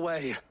any other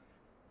way.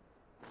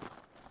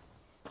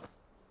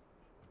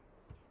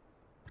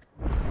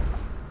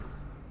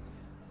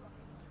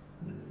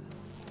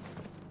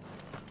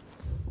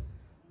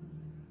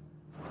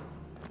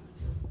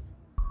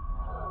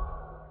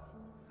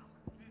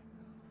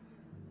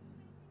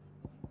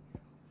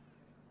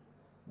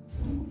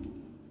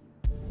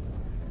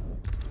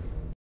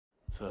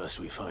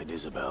 First we find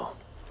Isabel.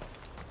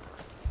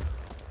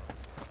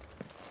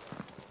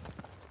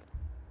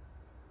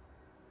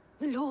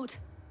 My lord,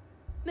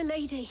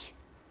 milady.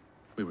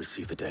 We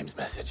received the dame's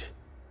message.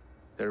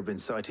 There have been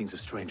sightings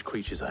of strange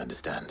creatures, I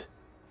understand.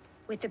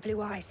 With the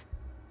blue eyes.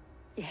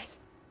 Yes.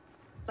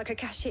 Like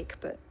Akashic,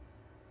 but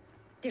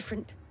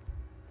different.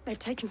 They've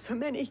taken so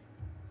many.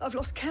 I've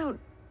lost count.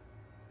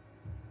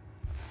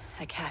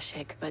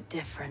 Akashic, but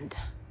different.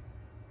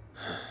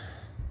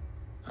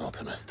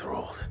 Ultimus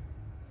thralls.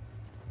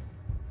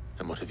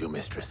 And what of your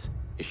mistress?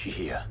 Is she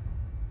here?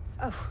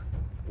 Oh,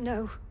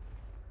 no.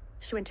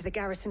 She went to the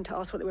garrison to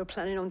ask what they were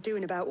planning on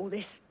doing about all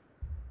this.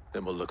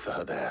 Then we'll look for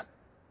her there.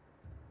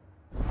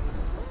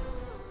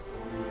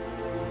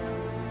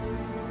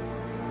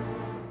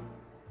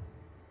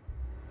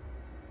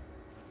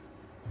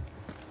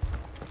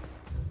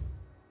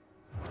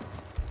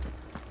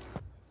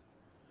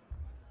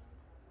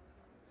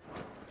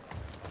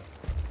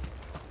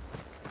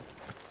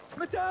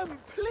 Madame,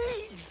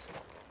 please!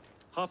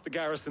 Half the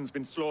garrison's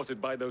been slaughtered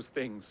by those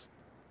things.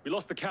 We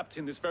lost the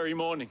captain this very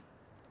morning.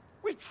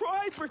 We've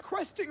tried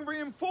requesting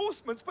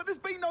reinforcements, but there's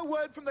been no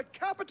word from the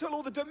capital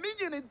or the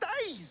Dominion in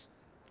days!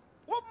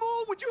 What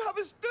more would you have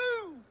us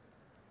do?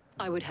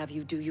 I would have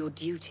you do your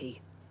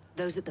duty.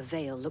 Those at the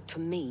Vale look to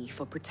me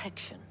for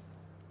protection.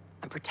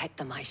 And protect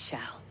them I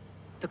shall.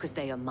 Because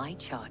they are my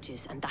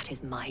charges, and that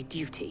is my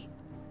duty.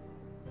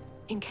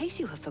 In case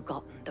you have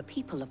forgotten, the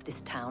people of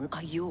this town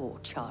are your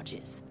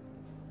charges.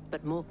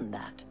 But more than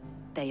that,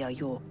 they are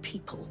your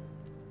people.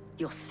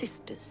 Your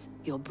sisters,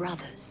 your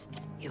brothers,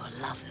 your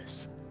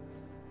lovers.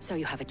 So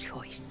you have a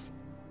choice.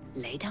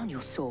 Lay down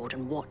your sword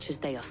and watch as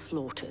they are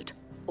slaughtered,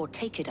 or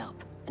take it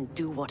up and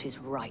do what is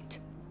right.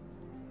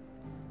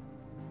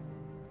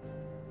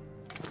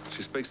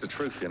 She speaks the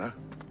truth, you know.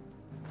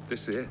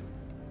 This here,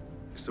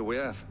 it's all we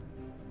have.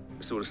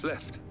 It's all that's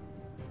left.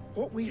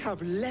 What we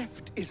have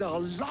left is our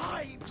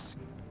lives!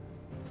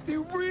 Do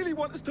you really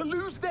want us to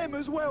lose them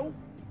as well?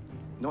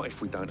 Not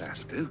if we don't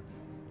have to.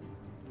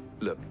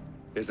 Look,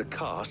 there's a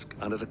cask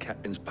under the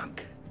captain's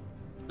bunk.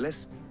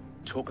 Let's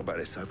talk about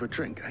this over a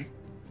drink, eh?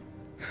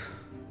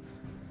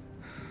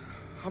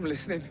 I'm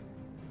listening.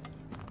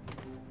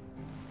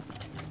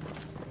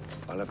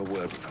 I'll have a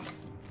word with him.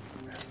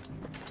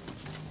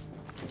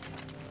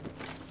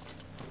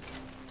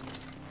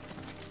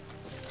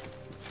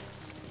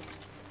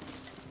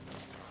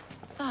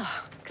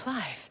 Ah,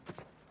 Clive.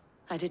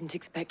 I didn't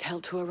expect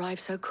help to arrive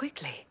so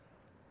quickly.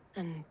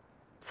 And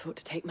sought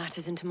to take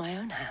matters into my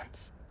own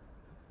hands.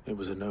 It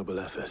was a noble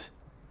effort.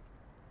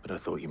 But I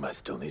thought you might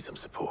still need some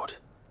support.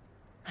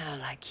 I'd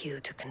like you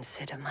to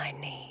consider my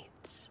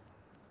needs.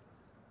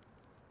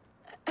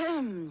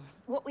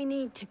 What we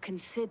need to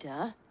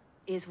consider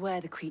is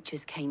where the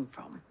creatures came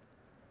from.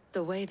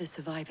 The way the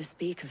survivors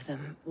speak of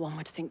them, one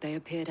would think they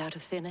appeared out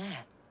of thin air.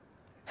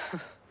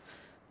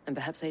 And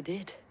perhaps they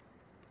did.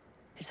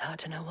 It's hard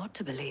to know what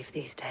to believe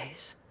these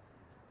days.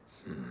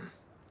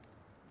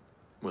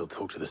 We'll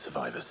talk to the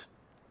survivors.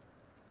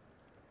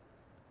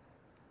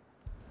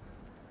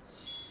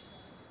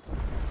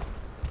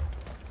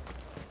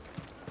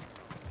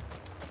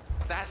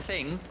 That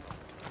thing?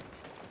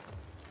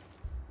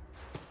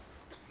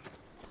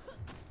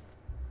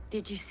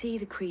 Did you see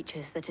the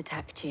creatures that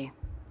attacked you?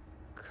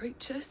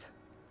 Creatures?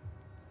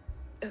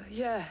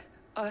 Yeah,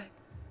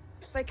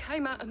 they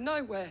came out of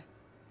nowhere.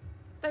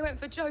 They went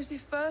for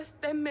Joseph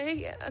first, then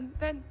me, and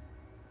then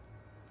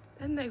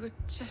they were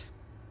just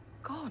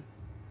gone.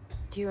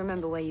 Do you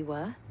remember where you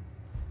were?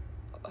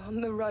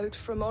 On the road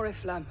from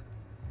Oriflamme.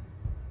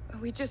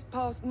 We just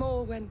passed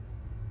Moor when...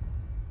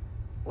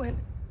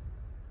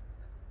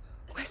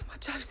 Where's my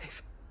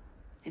Joseph?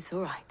 It's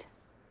all right.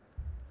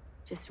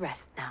 Just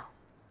rest now.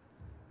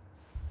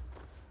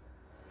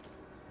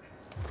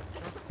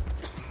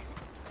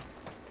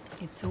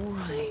 It's all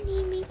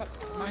right. But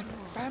my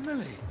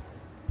family...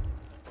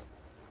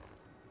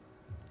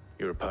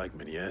 You're a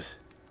pikeman, yes?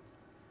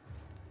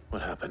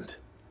 What happened?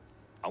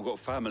 I've got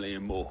family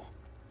in Moor.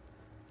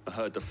 I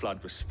heard the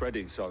flood was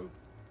spreading, so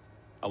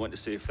I went to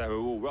see if they were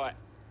all right.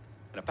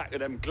 And a pack of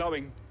them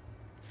glowing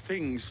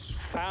things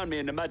found me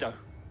in the meadow.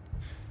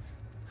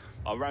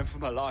 I ran for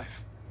my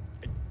life.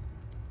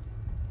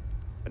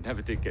 I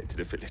never did get to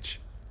the village.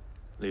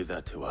 Leave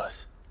that to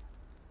us.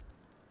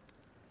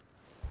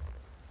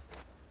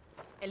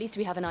 At least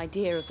we have an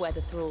idea of where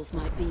the thralls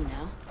might be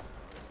now.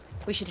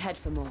 We should head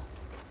for more.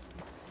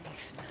 It's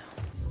safe now.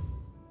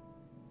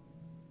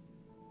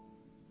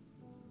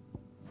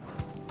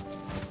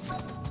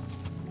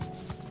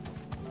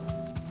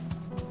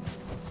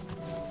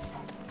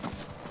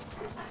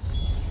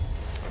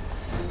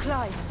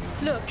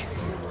 Clive, look!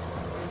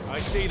 I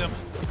see them.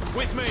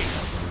 With me!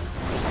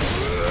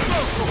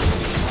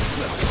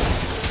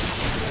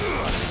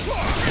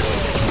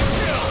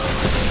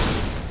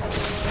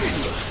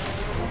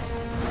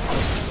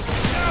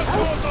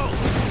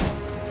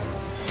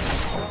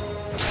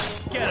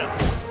 Get him!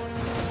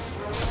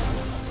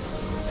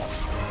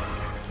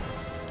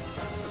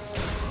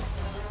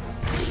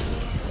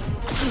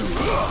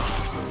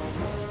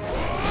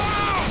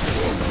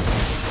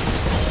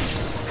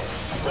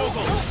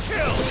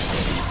 Kill!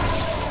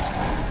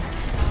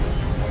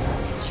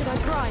 Should I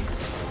prime?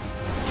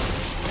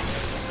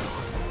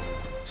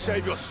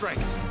 Save your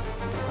strength.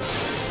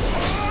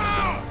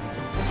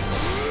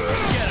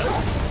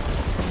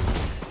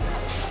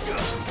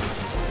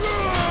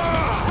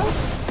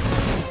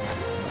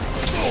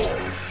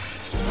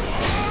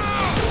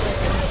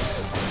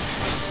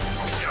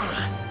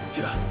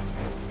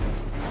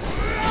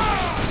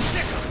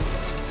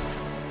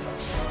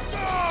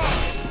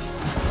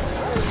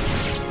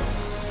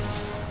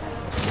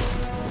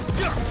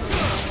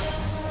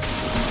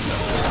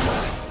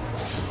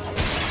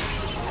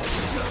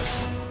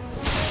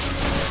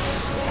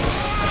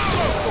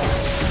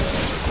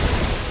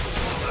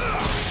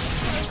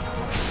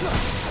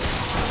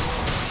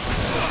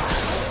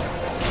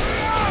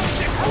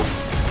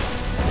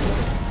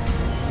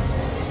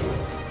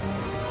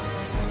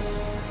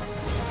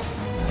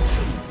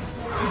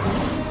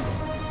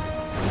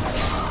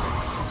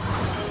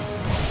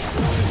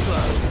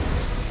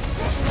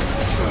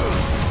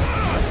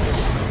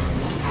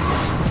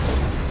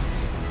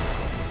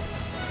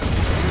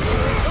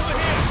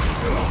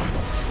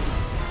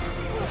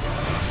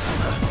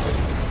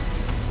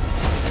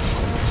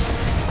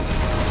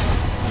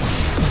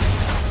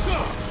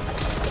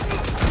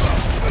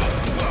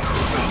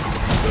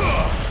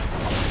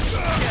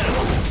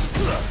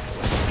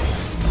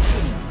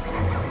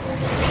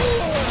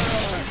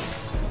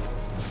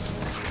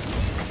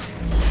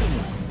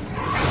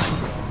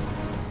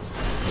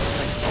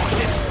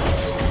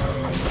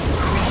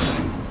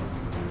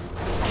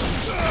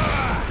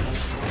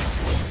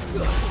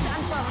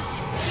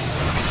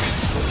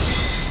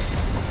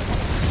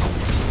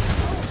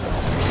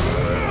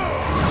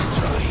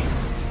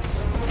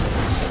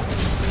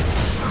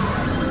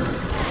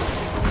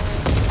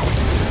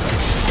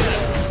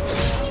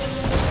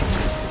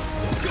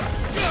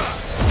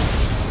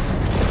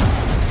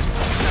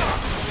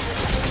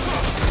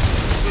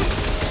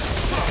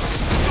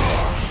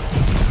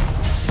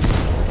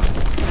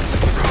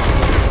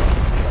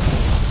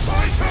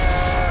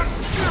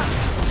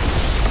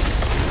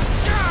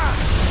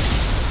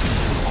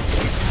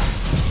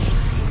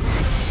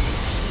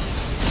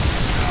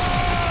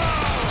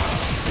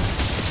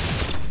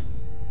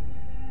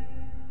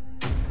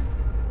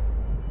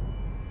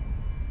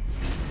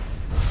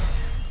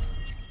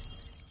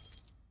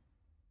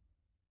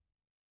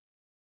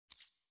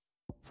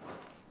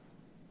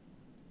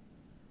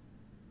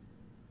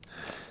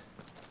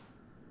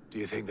 Do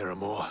you think there are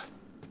more?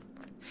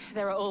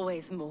 There are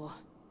always more.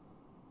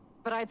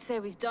 But I'd say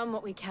we've done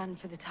what we can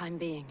for the time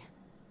being.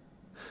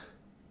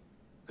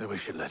 Then we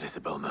should let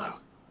Isabel know.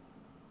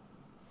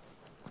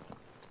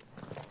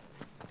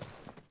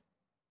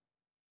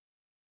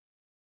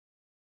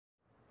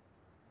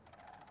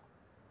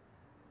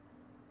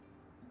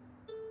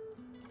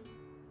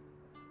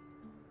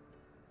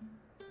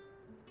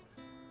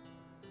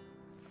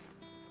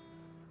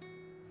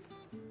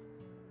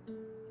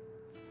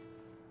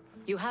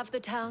 You have the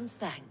town's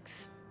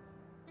thanks.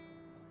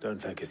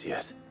 Don't thank us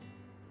yet.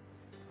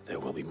 There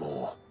will be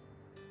more.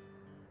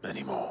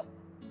 Many more.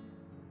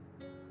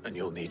 And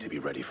you'll need to be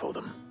ready for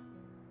them.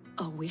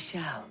 Oh, we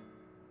shall.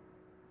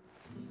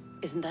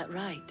 Isn't that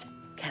right,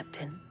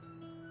 Captain?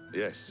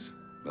 Yes,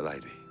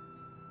 milady.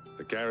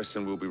 The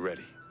garrison will be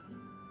ready.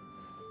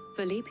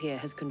 Philippe here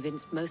has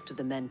convinced most of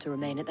the men to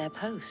remain at their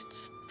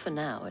posts. For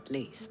now, at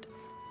least.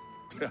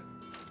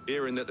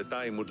 Hearing that the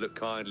Dane would look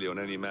kindly on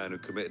any man who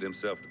committed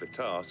himself to the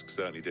task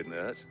certainly didn't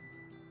hurt.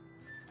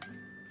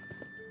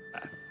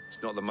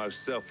 It's not the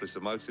most selfless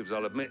of motives,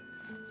 I'll admit.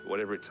 But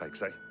whatever it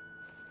takes, eh?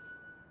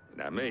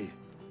 Now me,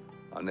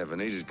 I never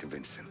needed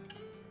convincing.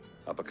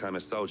 I became a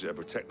soldier to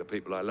protect the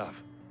people I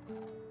love.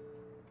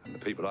 And the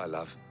people I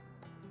love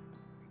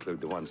include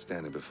the one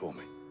standing before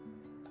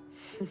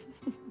me.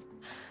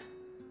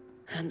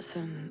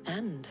 Handsome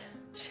and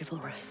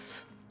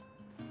chivalrous.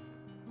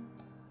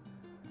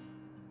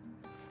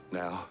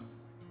 Now,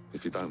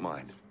 if you don't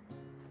mind,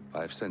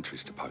 I have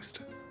sentries to post.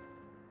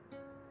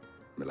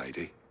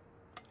 Milady.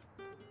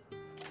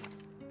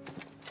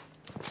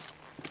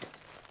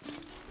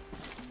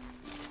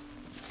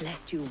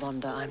 Lest you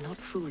wonder, I'm not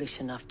foolish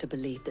enough to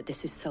believe that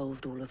this has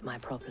solved all of my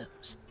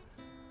problems.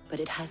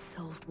 But it has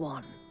solved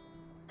one,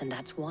 and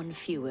that's one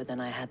fewer than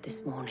I had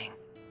this morning.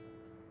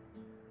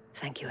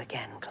 Thank you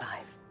again,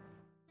 Clive.